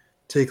to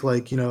take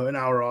like an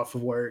hour off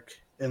of work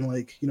and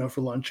like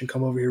for lunch and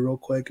come over here real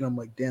quick. And I'm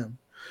like, damn,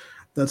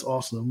 that's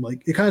awesome.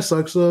 Like, it kind of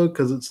sucks though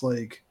because it's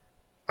like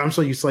I'm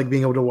so used to like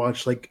being able to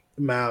watch like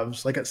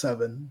Mavs like at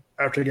 7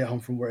 after I get home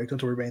from work. Don't have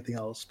to worry about anything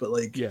else. But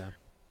like, Yeah.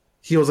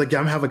 he was like, "Yeah,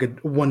 I'm gonna have like a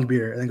one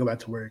beer and then go back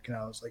to work." And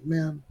I was like,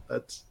 "Man,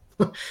 that's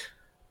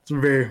it's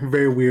very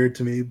very weird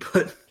to me."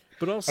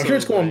 But also, I'm sure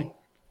it's cool. like,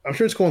 I'm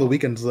sure it's cool on the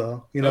weekends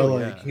though. Oh,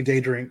 Like yeah. you can day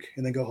drink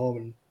and then go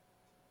home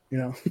and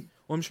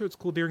well, I'm sure it's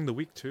cool during the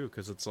week too,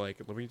 because it's like,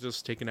 let me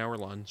just take an hour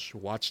lunch,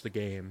 watch the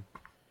game,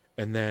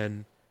 and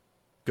then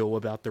go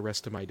about the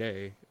rest of my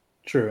day.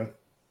 True.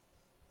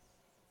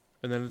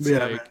 And then it's Yeah,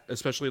 like, man.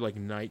 especially like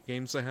night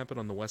games that happen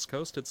on the West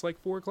Coast, it's like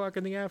 4 o'clock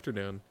in the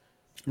afternoon.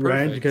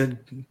 Right? You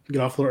Perfect. can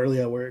get off a little early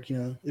at work,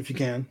 if you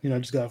can.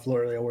 Just get off a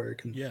little early at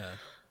work and Yeah.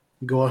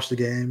 go watch the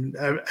game.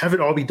 Have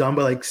it all be done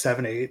by like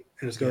 7, 8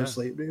 and just go Yeah. to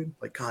sleep, dude.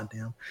 Like,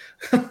 goddamn.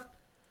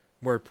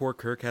 Where poor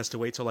Kirk has to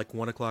wait till like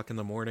 1 o'clock in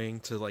the morning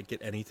to like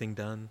get anything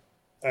done.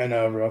 I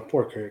know, bro.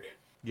 Poor Kirk.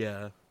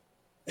 Yeah.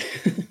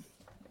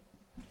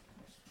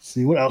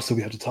 See, what else do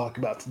we have to talk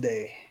about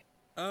today?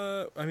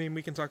 I mean,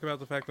 we can talk about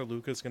the fact that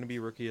Luka's going to be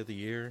Rookie of the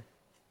Year.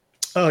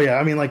 Oh yeah,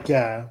 I mean, like,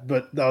 yeah,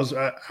 but that was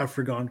I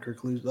forgot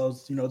Kirk lose. That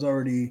was it's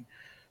already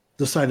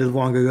decided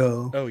long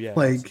ago. Oh yeah,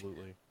 like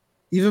absolutely.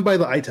 even by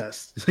the eye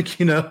test, like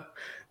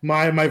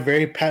my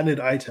very patented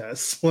eye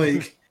test,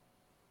 like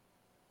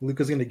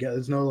Luca's gonna get.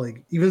 There's no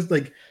like even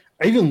like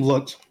I even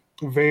looked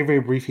very very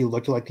briefly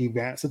looked at like the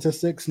advanced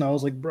statistics, and I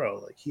was like, bro,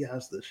 like he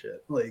has this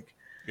shit. Like,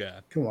 Yeah.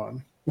 come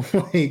on,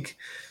 like.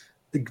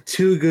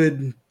 Two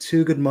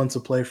good months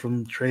of play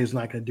from Trey's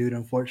not going to do it,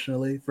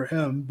 unfortunately for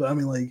him. But I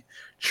mean, like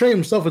Trey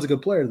himself is a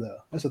good player, though.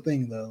 That's the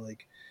thing, though.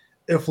 Like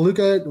if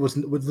Luka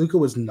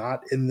was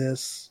not in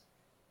this,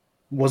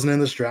 wasn't in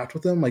this draft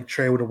with him, like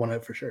Trey would have won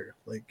it for sure.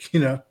 Like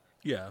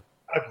Yeah.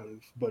 I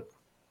believe. But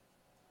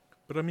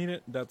I mean,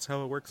 that's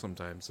how it works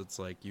sometimes. It's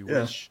like you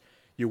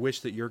Yeah.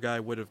 wish that your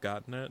guy would have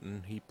gotten it,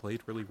 and he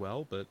played really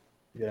well, but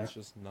yeah, he's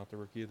just not the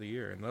Rookie of the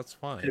Year, and that's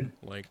fine.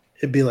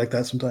 it'd be like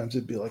that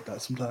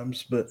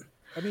sometimes. But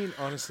I mean,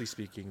 honestly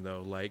speaking,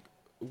 though, like,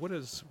 what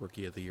does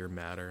Rookie of the Year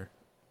matter?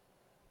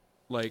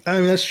 Like, I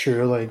mean that's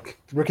true. Like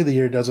Rookie of the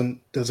Year doesn't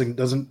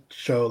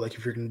show like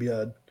if you're going to be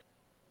a.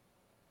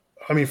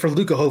 I mean, for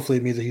Luca, hopefully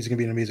it means that he's going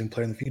to be an amazing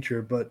player in the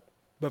future. But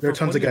there are for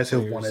tons of plenty guys who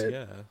have players, won it.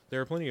 Yeah,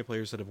 there are plenty of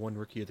players that have won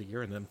Rookie of the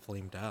Year and then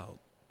flamed out.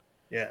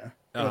 Yeah.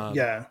 Um,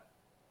 Yeah.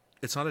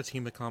 It's not a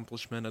team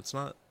accomplishment. It's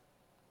not.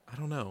 I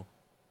don't know.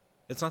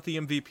 It's not the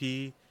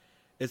MVP.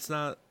 It's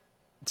not.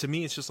 To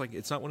me, it's just like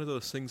it's not one of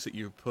those things that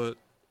you put.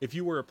 If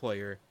you were a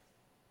player,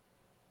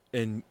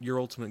 and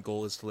your ultimate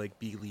goal is to like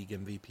be league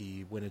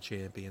MVP, win a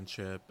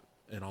championship,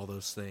 and all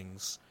those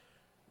things,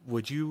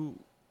 would you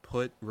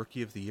put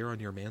Rookie of the Year on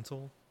your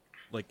mantle,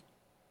 like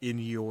in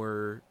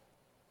your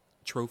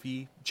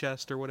trophy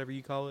chest or whatever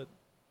you call it?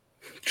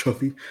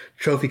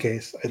 Trophy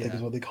case, I think Yeah.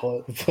 is what they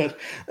call it.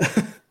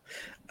 But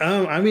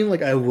I mean,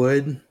 like I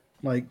would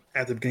like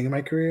at the beginning of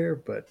my career,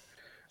 but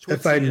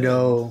Towards if I the end.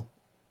 know,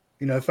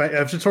 if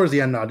it's towards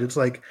the end, not it's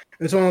like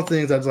it's one of the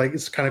things that's like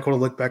it's kind of cool to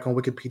look back on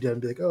Wikipedia and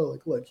be like, oh,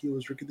 like look, he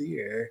was Rookie of the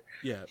Year.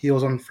 Yeah. He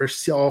was on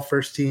all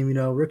first team,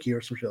 rookie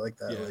or some shit like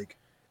that. Yeah. Like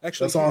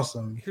Actually, that's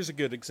awesome. Here's a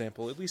good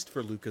example, at least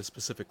for Luka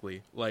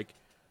specifically. Like,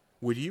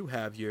 would you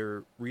have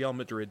your Real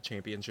Madrid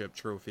championship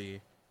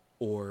trophy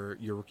or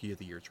your Rookie of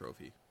the Year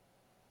trophy?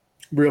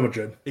 Real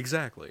Madrid.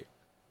 Exactly.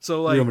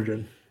 So, like, Real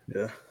Madrid.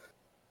 Yeah.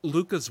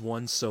 Luka's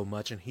won so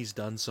much and he's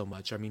done so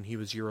much. I mean, he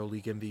was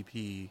EuroLeague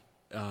MVP,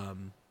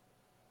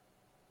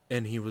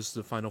 and he was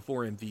the Final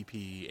Four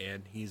MVP,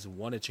 and he's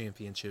won a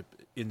championship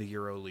in the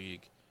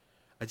EuroLeague.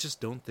 I just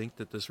don't think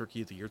that this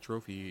Rookie of the Year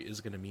trophy is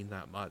going to mean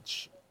that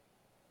much.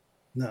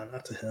 No,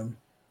 not to him.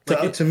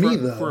 Like, to me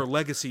though,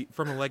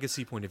 from a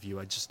legacy point of view,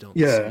 I just don't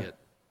Yeah. see it.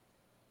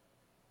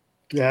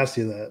 yeah, I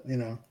see that.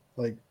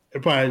 Like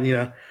it probably,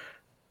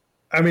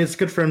 I mean, it's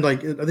good for him.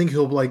 Like, I think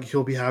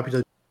he'll be happy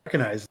to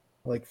recognize,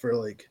 like, for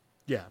like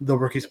Yeah, the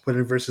rookies put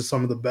in versus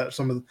some of the best.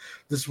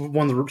 This is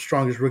one of the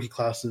strongest rookie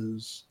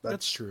classes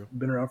that's true.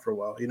 been around for a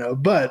while.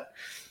 But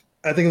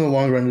I think in the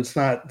long run, it's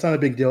not a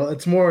big deal.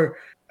 It's more.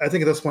 I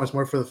think at this point, it's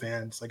more for the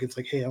fans. Like, it's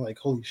like, hey, I'm like,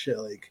 holy shit,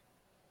 like.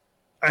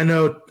 I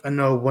know.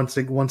 Once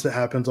it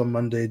happens on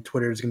Monday,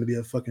 Twitter is going to be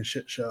a fucking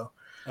shit show.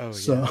 Oh,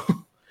 So yeah.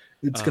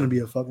 it's going to be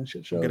a fucking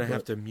shit show. I'm going to but-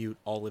 have to mute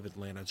all of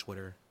Atlanta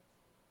Twitter.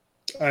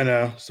 I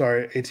know.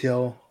 Sorry,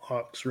 ATL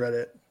Hawks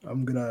Reddit.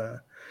 I'm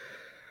gonna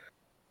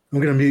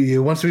mute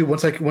you once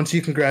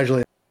you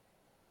congratulate.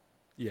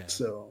 Yeah.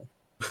 So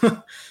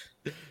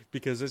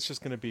Because it's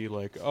just going to be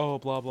like, oh,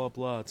 blah, blah,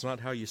 blah. It's not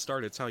how you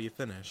start, it's how you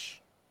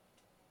finish.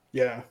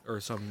 yeah, Or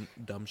some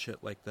dumb shit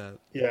like that.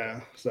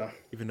 yeah. So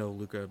Even though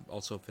Luka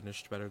also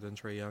finished better than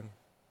Trae Young.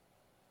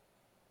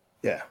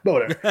 yeah, but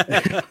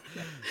whatever.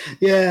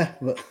 yeah,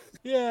 but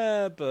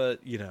Yeah, but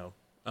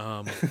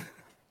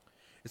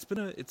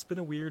it's been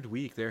a weird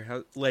week.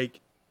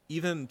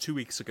 even 2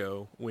 weeks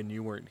ago when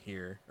you weren't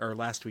here, or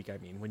last week, I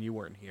mean, when you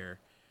weren't here,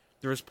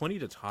 there was plenty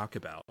to talk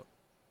about.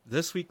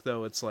 This week,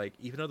 though, it's like,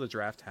 even though the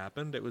draft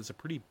happened, it was a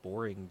pretty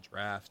boring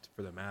draft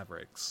for the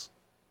Mavericks.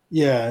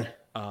 Yeah.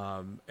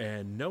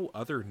 And no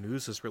other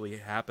news has really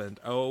happened.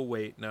 Oh,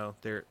 wait, no,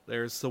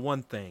 there's the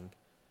one thing.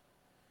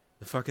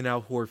 The fucking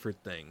Al Horford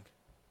thing.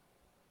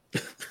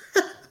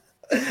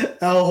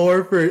 Al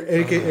Horford,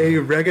 aka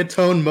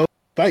Reggaeton Mo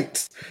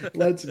Bites.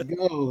 Let's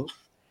go.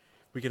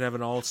 We can have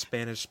an all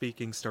Spanish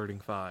speaking starting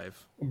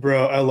five.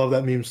 Bro, I love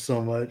that meme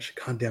so much.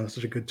 God damn, it's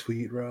such a good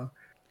tweet, bro.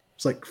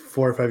 It's like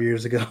 4 or 5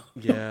 years ago.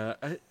 Yeah.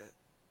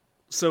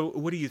 So,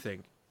 what do you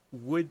think?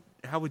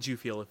 How would you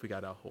feel if we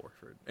got Al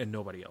Horford and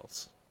nobody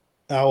else?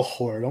 Al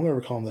Horford. Don't ever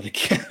call him that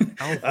again.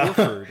 Al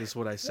Horford is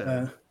what I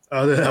said.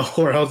 Al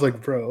Horford. I was like,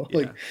 bro. Yeah.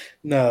 Like,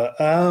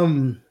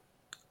 no.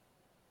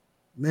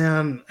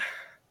 Man,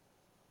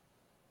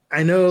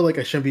 I know, like,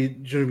 I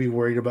shouldn't be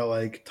worried about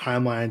like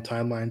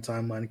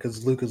timeline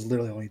because Luke is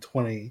literally only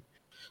 20.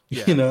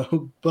 Yeah. You know,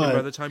 And but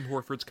by the time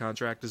Horford's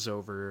contract is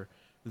over,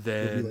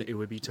 then like- it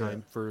would be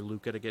time for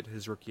Luka to get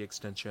his rookie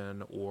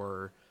extension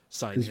or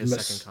sign his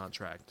second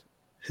contract.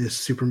 his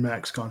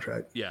Supermax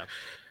contract. Yeah.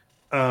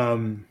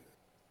 Bro,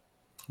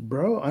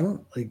 I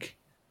don't like.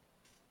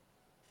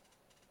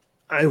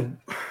 I've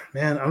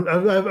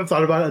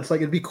thought about it. It's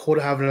like it'd be cool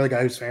to have another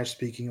guy who's Spanish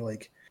speaking.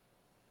 Like,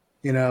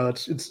 you know,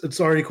 it's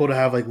already cool to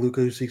have like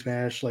Luka who speaks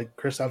Spanish, like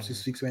Kristaps who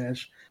speaks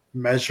Spanish,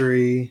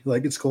 Mejri.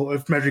 Like, it's cool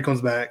if Mejri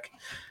comes back.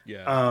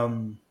 Yeah.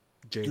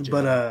 JJ. JJ.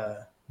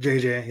 But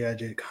JJ, yeah,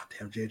 JJ.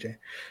 Goddamn JJ.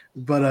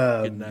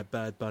 But Getting that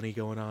Bad Bunny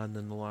going on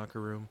in the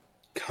locker room.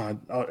 God,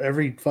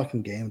 every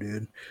fucking game,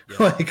 dude. Yeah.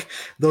 Like,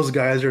 those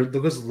guys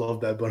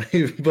love Bad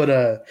Bunny,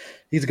 but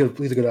he's a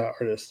good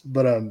artist.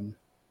 But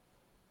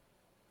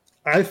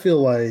I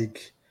feel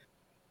like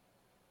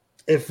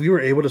if we were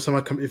able to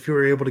if you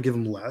were able to give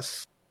him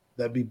less,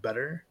 that'd be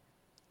better.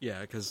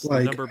 Yeah, because Like,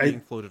 the number being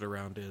floated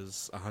around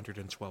is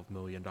 $112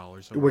 million.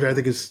 Which I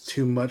think is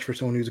too much for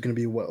someone who's going to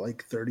be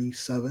like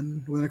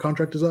 37 when their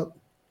contract is up.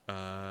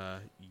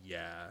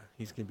 Yeah,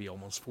 he's gonna be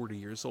almost 40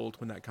 years old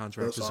when that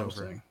contract is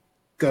over.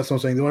 That's what I'm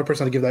saying. The only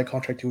person to give that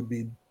contract to would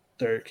be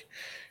Dirk.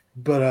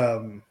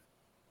 But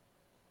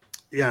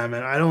yeah,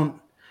 man, I don't.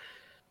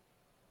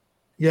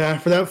 Yeah,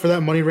 for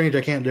that money range,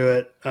 I can't do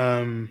it.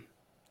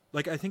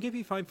 Like, I think it'd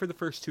be fine for the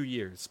first 2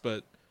 years,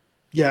 but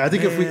Yeah, I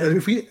think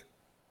Man.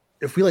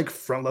 if we like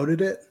front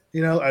loaded it,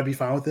 you know, I'd be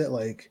fine with it.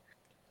 Like,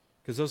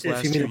 because those If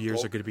last you made 2 a years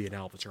goal- are going to be an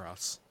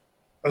albatross.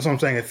 that's what I'm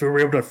saying. If we were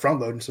able to front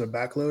load instead of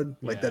back load,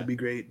 like, Yeah. that'd be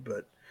great.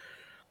 But,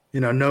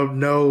 you know,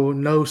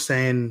 no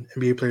sane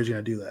NBA player's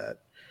gonna do that.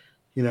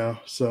 You know,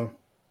 so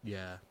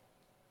Yeah,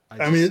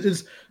 I mean, it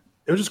was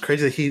just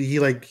crazy that he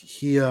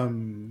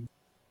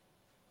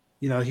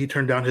you know, he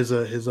turned down his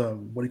what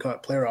do you call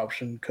it, player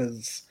option,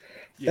 because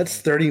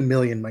that's $30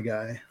 million, my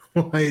guy.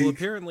 Like, well,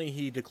 apparently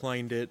he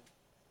declined it,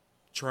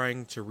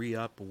 trying to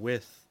re-up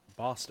with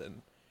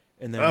Boston,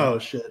 and then oh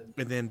shit.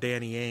 and then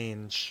Danny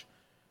Ainge,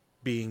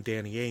 being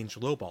Danny Ainge,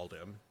 lowballed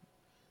him,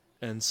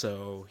 and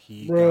so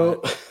he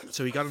Bro.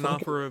 got an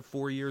offer of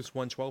 4 years,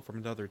 112 from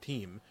another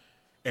team,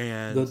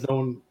 and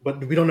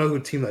But we don't know who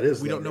team that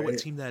is. we though, don't know right? what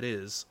team that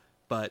is,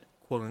 but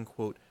quote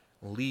unquote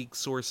league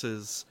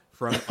sources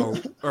from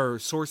or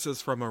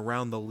sources from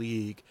around the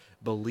league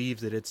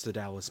believe that it's the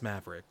Dallas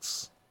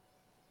Mavericks.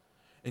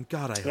 And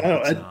God, I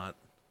hope it's not.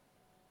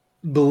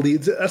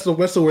 Believe, that's the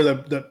word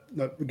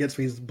that gets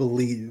me, is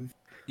believe.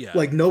 Yeah,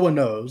 Like, no one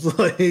knows.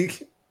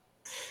 Like,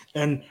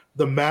 and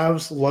the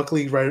Mavs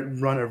luckily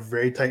run a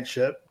very tight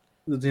ship.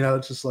 You know,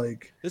 it's just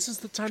like, this is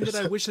the time that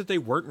I wish that they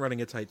weren't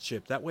running a tight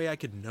ship. That way I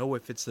could know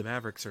if it's the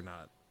Mavericks or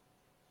not.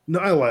 no,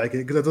 I like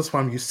it because that's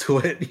why I'm used to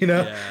it. You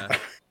know, Yeah,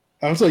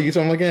 I'm so used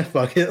to it. I'm like,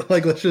 fuck it.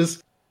 Like, let's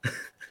just.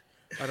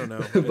 I don't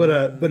know.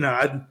 But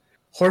no,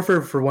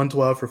 Horford for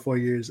 112 for 4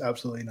 years,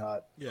 absolutely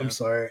not. Yeah. I'm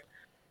sorry.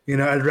 You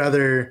know, I'd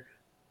rather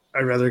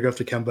go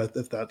after Kemba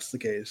if that's the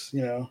case.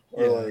 You know,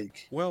 or Yeah.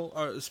 like,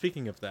 Well,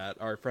 speaking of that,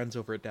 our friends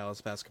over at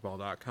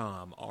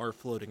DallasBasketball.com are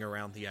floating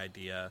around the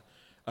idea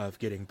of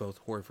getting both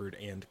Horford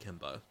and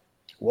Kemba.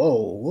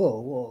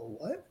 whoa,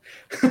 what?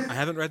 I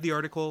haven't read the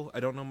article. I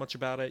don't know much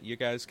about it. You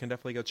guys can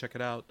definitely go check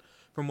it out.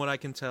 From what I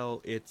can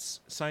tell,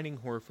 it's signing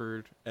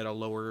Horford at a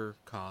lower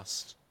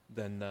cost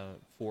than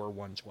for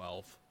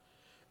 112,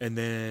 and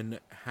then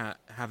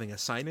having a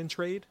sign-in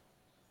trade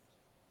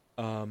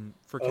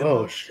for Kemba.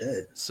 Oh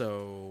shit!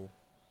 So,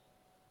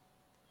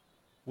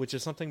 which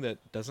is something that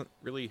doesn't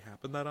really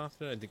happen that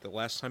often. I think the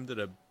last time that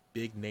a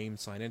big name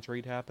sign-in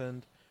trade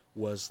happened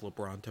was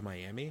LeBron to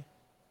Miami.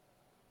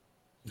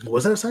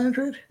 Was that a sign and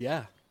trade?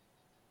 Yeah.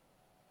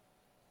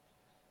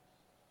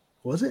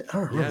 Was it? I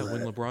don't Yeah, remember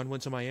when that. LeBron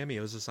went to Miami,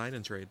 it was a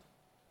sign-in trade.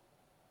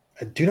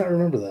 I do not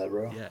remember that,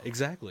 bro. Yeah,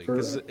 exactly. For-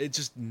 Because it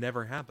just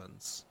never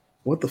happens.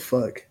 What the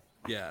fuck?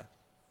 Yeah.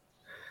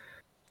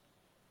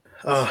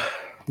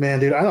 Man,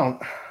 dude, I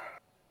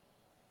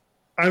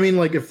mean,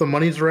 like, if the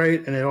money's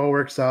right and it all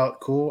works out,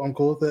 cool. I'm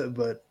cool with it.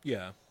 But,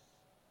 Yeah.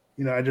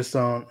 you know, I just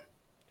don't.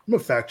 I'm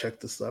gonna fact check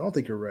this. Though. I don't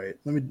think you're right.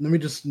 Let me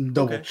just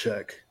double Okay.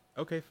 check.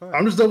 Okay, fine.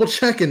 I'm just double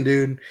checking,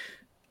 dude.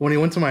 When he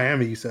went to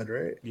Miami, you said,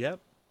 right? Yep.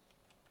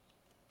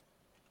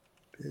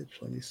 Bitch,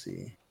 let me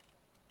see.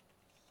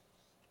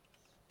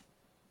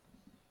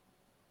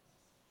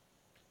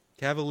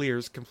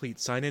 Cavaliers complete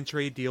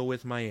sign-and-trade deal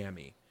with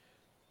Miami.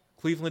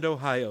 Cleveland,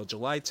 Ohio,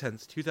 July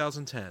 10th,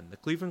 2010. The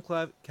Cleveland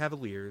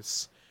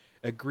Cavaliers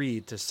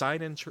agreed to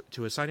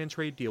a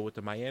sign-and-trade deal with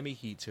the Miami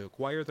Heat to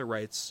acquire the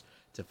rights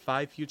to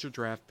 5 future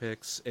draft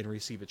picks and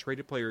receive a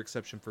traded player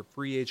exception for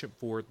free agent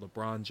forward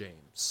LeBron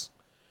James.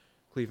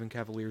 Cleveland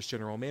Cavaliers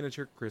general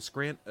manager Chris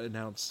Grant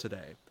announced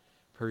today.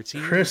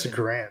 Chris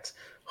Grant.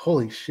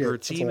 Holy shit. Per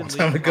That's a team long and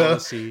time league ago.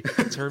 policy,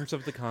 terms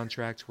of the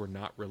contract were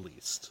not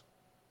released.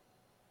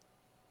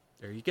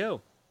 There you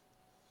go.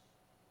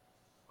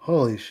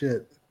 Holy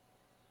shit.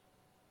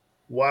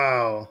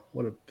 Wow.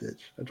 What a bitch.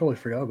 I totally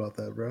forgot about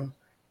that, bro.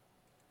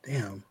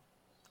 Damn.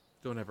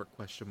 Don't ever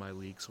question my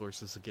league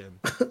sources again.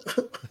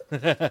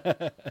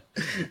 The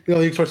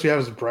only source we have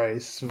is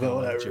Bryce. But No, I'm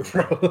whatever, joking.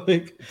 bro.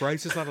 Like,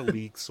 Bryce is not a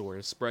league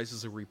source. Bryce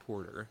is a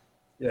reporter.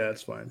 yeah,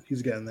 it's fine.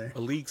 He's getting there.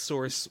 A league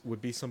source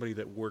would be somebody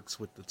that works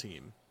with the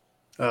team.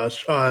 That's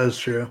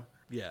true.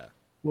 Yeah,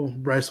 Well,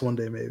 Bryce one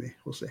day, maybe.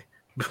 We'll see.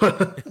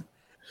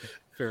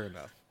 fair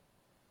enough.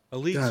 A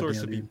league God source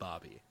damn, would be dude.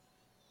 Bobby.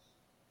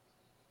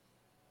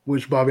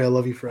 Which, Bobby, I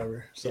love you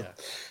forever. So Yeah,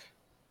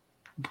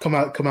 come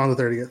out on the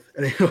 30th.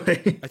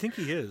 Anyway. I think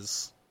he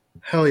is.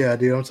 Hell yeah,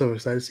 dude. I'm so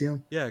excited to see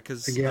him. Yeah,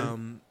 because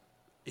Again.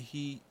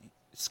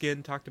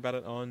 Skin talked about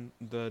it on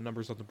the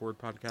Numbers on the Board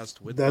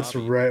podcast with That's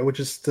Bobby. right, which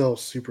is still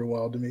super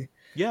wild to me.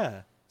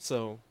 Yeah,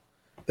 so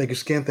Thank you,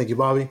 Skin. Thank you,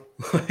 Bobby.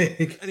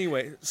 Like,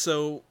 anyway,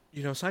 so,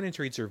 sign and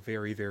trades are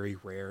very, very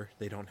rare.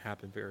 They don't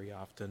happen very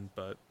often,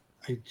 but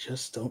I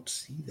just don't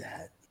see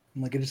that.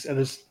 Like, I just,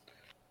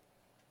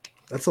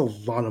 that's a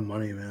lot of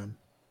money, man.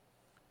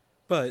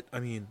 I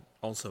mean,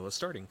 also a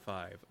starting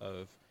 5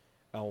 of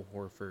Al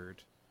Horford,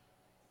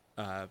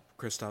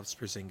 Kristaps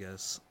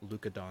Porzingis,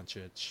 Luka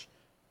Doncic,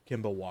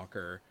 Kemba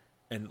Walker,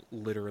 and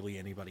literally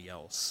anybody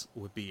else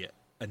would be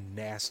a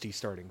nasty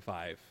starting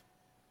 5.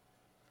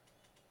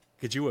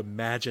 Could you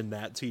imagine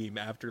that team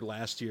after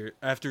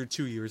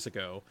 2 years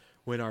ago,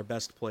 when our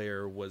best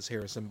player was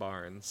Harrison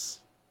Barnes?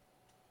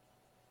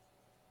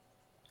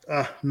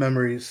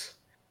 Memories.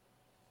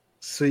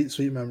 Sweet,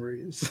 sweet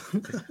memories.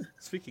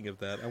 Speaking of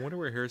that, I wonder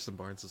where Harrison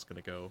Barnes is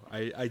going to go.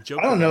 I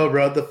joked I don't know,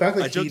 bro. The fact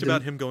that I he joked about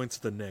didn't- him going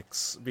to the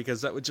Knicks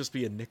because that would just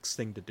be a Knicks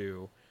thing to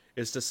do,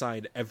 is to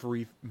sign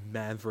every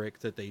Maverick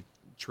that they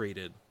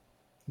traded.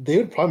 they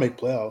would probably make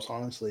playoffs,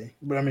 honestly.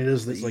 But I mean, it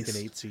is the It's East. like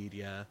an 8 seed,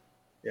 yeah.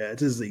 Yeah,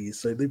 it is the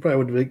East. So they probably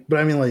would make. But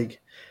I mean,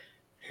 like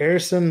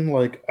Harrison,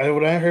 like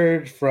what I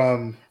heard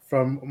from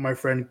my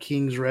friend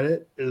King's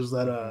Reddit is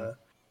that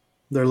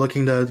they're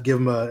looking to give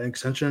him an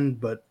extension,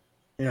 but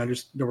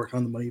just they're working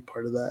on the money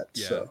part of that.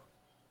 Yeah. So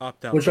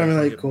Opt out Which, I mean,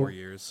 to like, get cool. more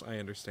years. I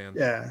understand.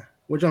 yeah,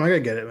 which I'm like, I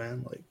get it,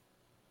 man. Like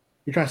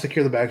you're trying to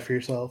secure the bag for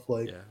yourself,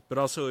 like. Yeah, but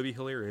also it'd be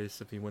hilarious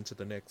if he went to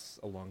the Knicks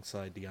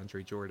alongside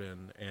DeAndre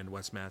Jordan and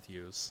Wes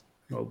Matthews.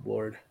 Oh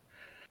Lord,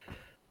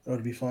 that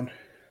would be fun.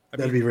 I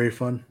That'd mean, be very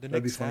fun. The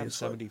That'd be Knicks funny have as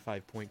fuck.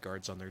 75 point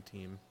guards on their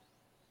team.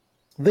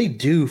 They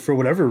do for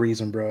whatever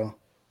reason, bro.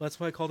 That's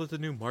why I called it the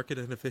new market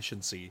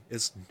inefficiency,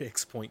 is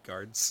Knicks point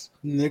guards.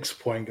 Knicks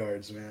point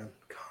guards, man.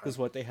 God. Because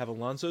what, they have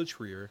Alonzo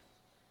Trier,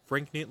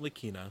 Frank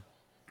Ntilikina,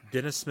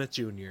 Dennis Smith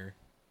Jr.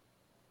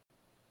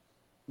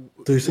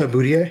 Do you say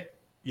Boutier?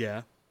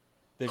 Yeah.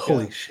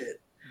 Holy shit.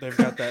 They've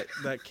got that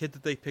kid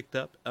that they picked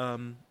up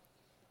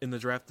in the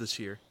draft this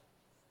year.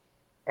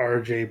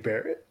 R.J.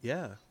 Barrett,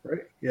 Yeah.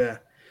 right? Yeah.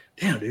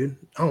 Damn, dude.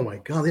 Oh my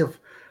god, they have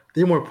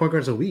more point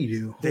guards than we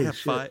do. They Holy have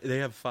shit. They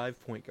have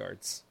 5 point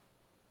guards.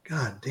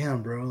 God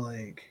damn, bro.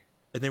 Like,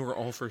 And they were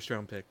all first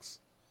round picks.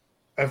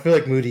 I feel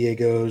like Moutier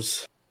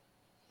goes.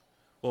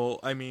 Well,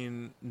 I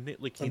mean, I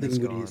Ntilikina's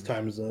think gone. Moutier's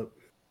time is up.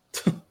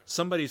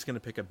 Somebody's going to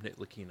pick up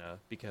Ntilikina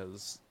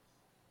because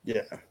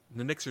Yeah.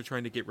 the Knicks are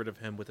trying to get rid of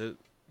him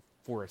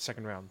for a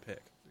second round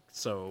pick.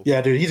 So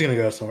Yeah, dude, he's gonna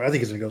go somewhere. I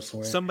think he's gonna go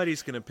somewhere.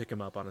 somebody's going to pick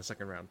him up on a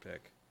second round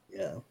pick.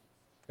 Yeah.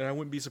 And I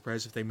wouldn't be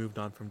surprised if they moved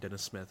on from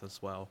Dennis Smith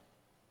as well.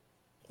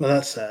 Well,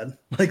 that's sad.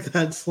 Like,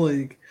 that's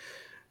like,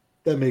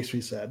 that makes me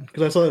sad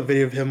because I saw that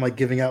video of him like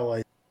giving out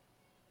like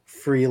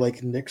free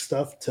like Knicks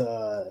stuff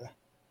to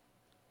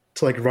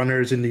like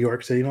runners in New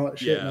York City and all that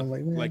shit. And Yeah, I'm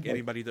like, man, like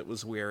anybody that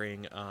was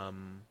wearing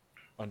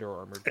Under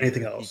Armour gear,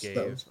 Anything else, he that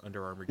gave was-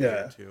 Under Armour Yeah.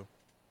 gear too.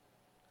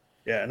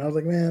 yeah, and I was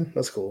like, man,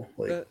 that's cool.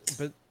 Like,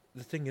 But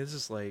the thing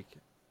is like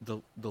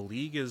the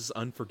league is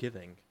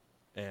unforgiving,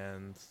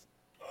 and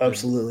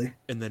absolutely,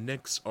 the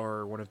Knicks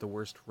are one of the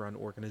worst run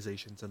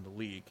organizations in the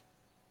league.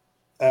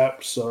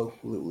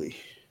 absolutely.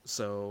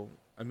 So,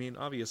 I mean,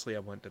 obviously I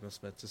want Dennis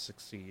Smith to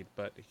succeed,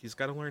 but he's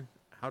got to learn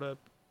how to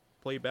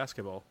play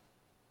basketball.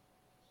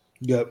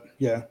 Yep.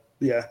 Yeah.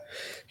 Yeah.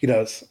 He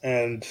does,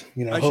 and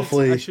I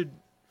hopefully, should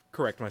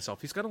correct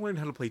myself. He's got to learn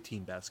how to play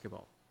team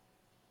basketball.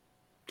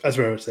 that's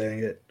what I was saying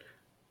it.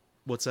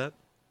 What's that?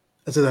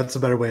 I said that's a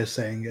better way of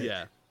saying it.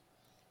 Yeah.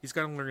 He's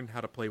got to learn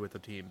how to play with the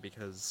team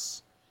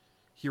because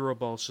hero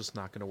ball's just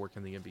not going to work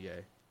in the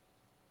NBA.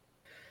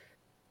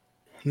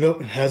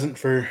 Nope, it hasn't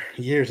for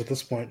years at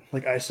this point.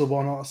 Like ISO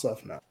ball and all that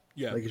stuff now.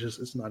 Yeah. Like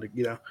it's not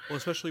Well,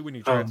 especially when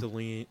you drive the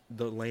lane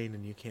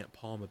and you can't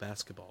palm a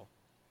basketball.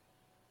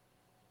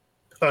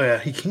 Oh yeah,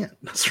 he can't.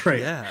 That's right.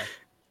 Yeah.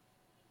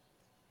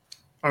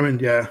 I mean,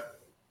 yeah.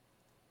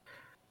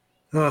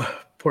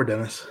 Poor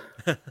Dennis.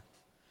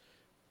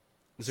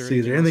 Is there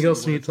Is there anything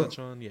else you we need need to touch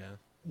on? Yeah.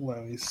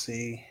 Let me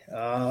see.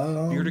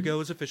 Beer to Go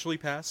is officially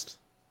passed.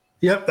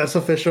 Yep, that's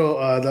official.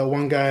 That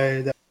one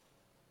guy that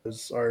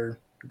was our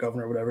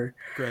governor or whatever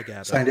Greg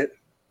Abbott signed it.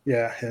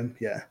 Yeah, him.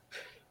 Yeah.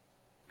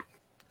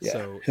 Yeah,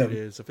 so him. it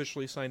is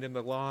officially signed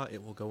into law.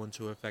 It will go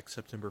into effect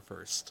September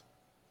 1st.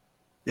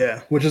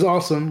 Yeah, which is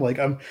awesome. Like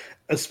I'm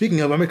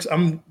speaking of,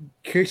 I'm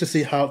curious to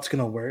see how it's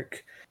gonna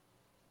work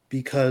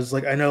because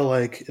like I know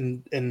like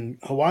in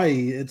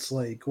Hawaii it's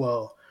like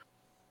well,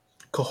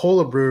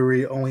 Kohola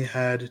Brewery only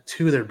had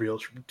two of their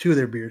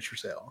beers for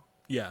sale,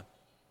 Yeah.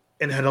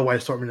 and had a wide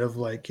assortment of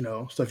like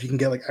stuff you can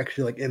get like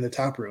actually like in the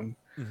tap room,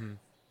 Mm-hmm.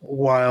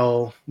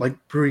 while like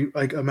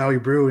Maui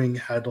Brewing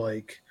had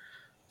like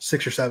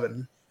 6 or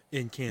 7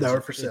 In cans. that were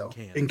for sale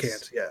in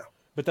cans. Yeah.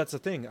 But that's the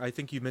thing. I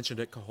think you mentioned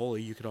at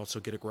Kahola, you could also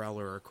get a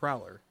growler or a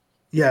crowler.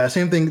 Yeah,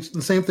 same thing.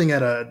 The same thing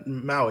at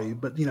Maui,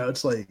 but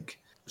it's like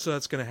So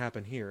that's going to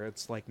happen here.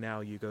 It's like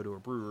now you go to a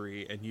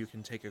brewery and you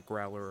can take a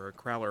growler or a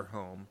crowler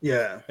home.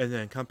 yeah, And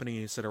then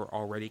companies that are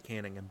already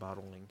canning and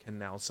bottling can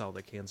now sell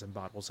the cans and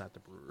bottles at the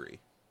brewery.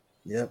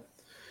 yep.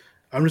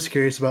 I'm just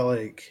curious about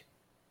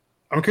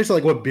I'm curious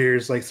like what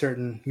beers like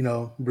certain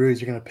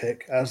breweries you're gonna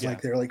pick as like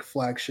their like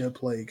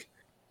flagship like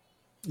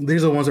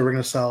these are the ones that we're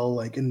gonna sell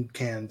like in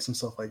cans and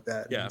stuff like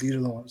that. Yeah. These are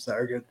the ones that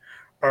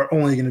are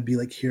only gonna be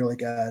like here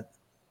like at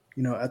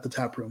at the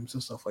tap rooms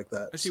and stuff like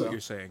that. I see what you're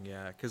saying,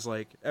 yeah. Because,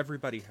 like,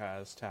 everybody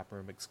has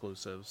taproom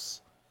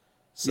exclusives.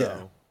 So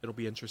Yeah. it'll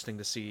be interesting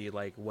to see,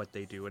 like, what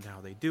they do and how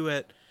they do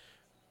it.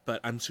 But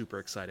I'm super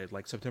excited.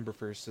 Like, September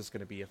 1st is going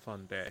to be a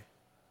fun day.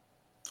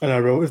 I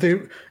know, bro. If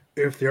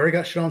they already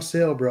got shit on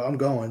sale, bro, I'm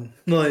going.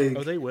 Like,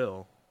 Oh, they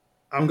will.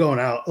 I'm going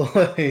out.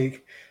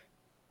 Like,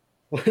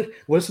 what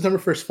does September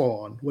 1st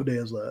fall on? What day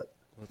is that?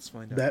 Let's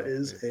find out. That real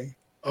is quick.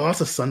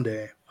 that's a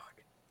Sunday.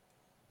 Fuck.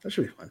 That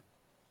should be fun.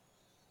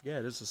 Yeah,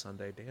 it is a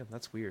Sunday. Damn,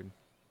 that's weird.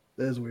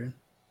 That is weird.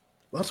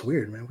 Well, that's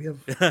weird, man. We have.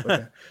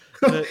 Okay.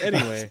 But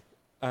anyway,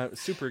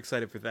 super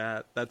excited for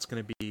that. That's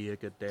going to be a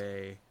good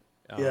day.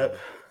 Yep.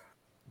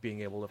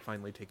 Being able to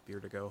finally take beer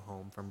to go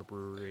home from a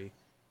brewery.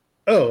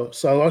 Oh,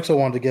 so I also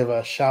wanted to give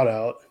a shout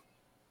out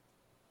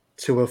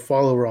to a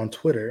follower on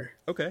Twitter.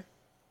 Okay.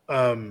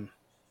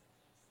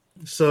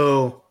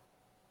 So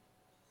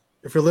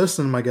if you're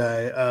listening, my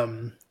guy,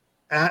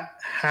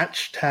 at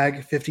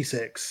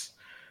 #56.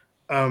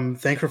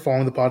 Thanks for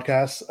following the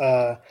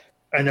podcast.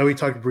 I know we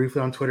talked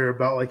briefly on Twitter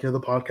about the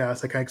podcast.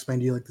 I kind of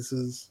explained to you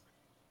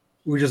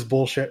we just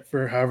bullshit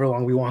for however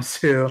long we want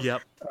to.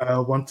 Yep.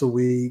 Once a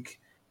week,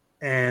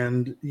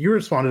 and you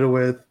responded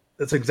with,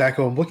 "That's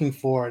exactly what I'm looking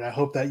for," and I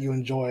hope that you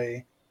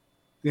enjoy,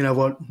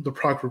 what the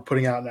product we're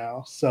putting out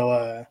now.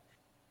 So,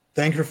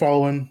 thank you for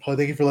following.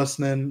 Thank you for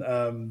listening.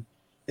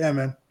 Yeah,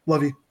 man,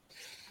 love you.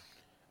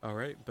 All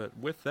right, but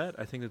with that,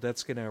 I think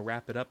that's going to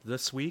wrap it up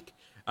this week.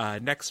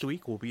 Next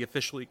week, we'll be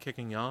officially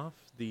kicking off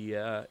the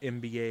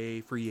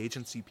NBA free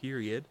agency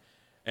period.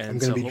 And I'm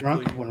going to be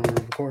drunk when we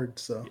record,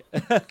 so.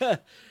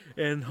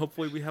 And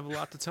hopefully we have a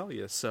lot to tell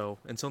you. So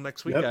until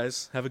next week, Yep.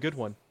 guys, have a good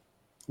one.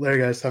 Later,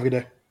 guys. Have a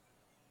good day.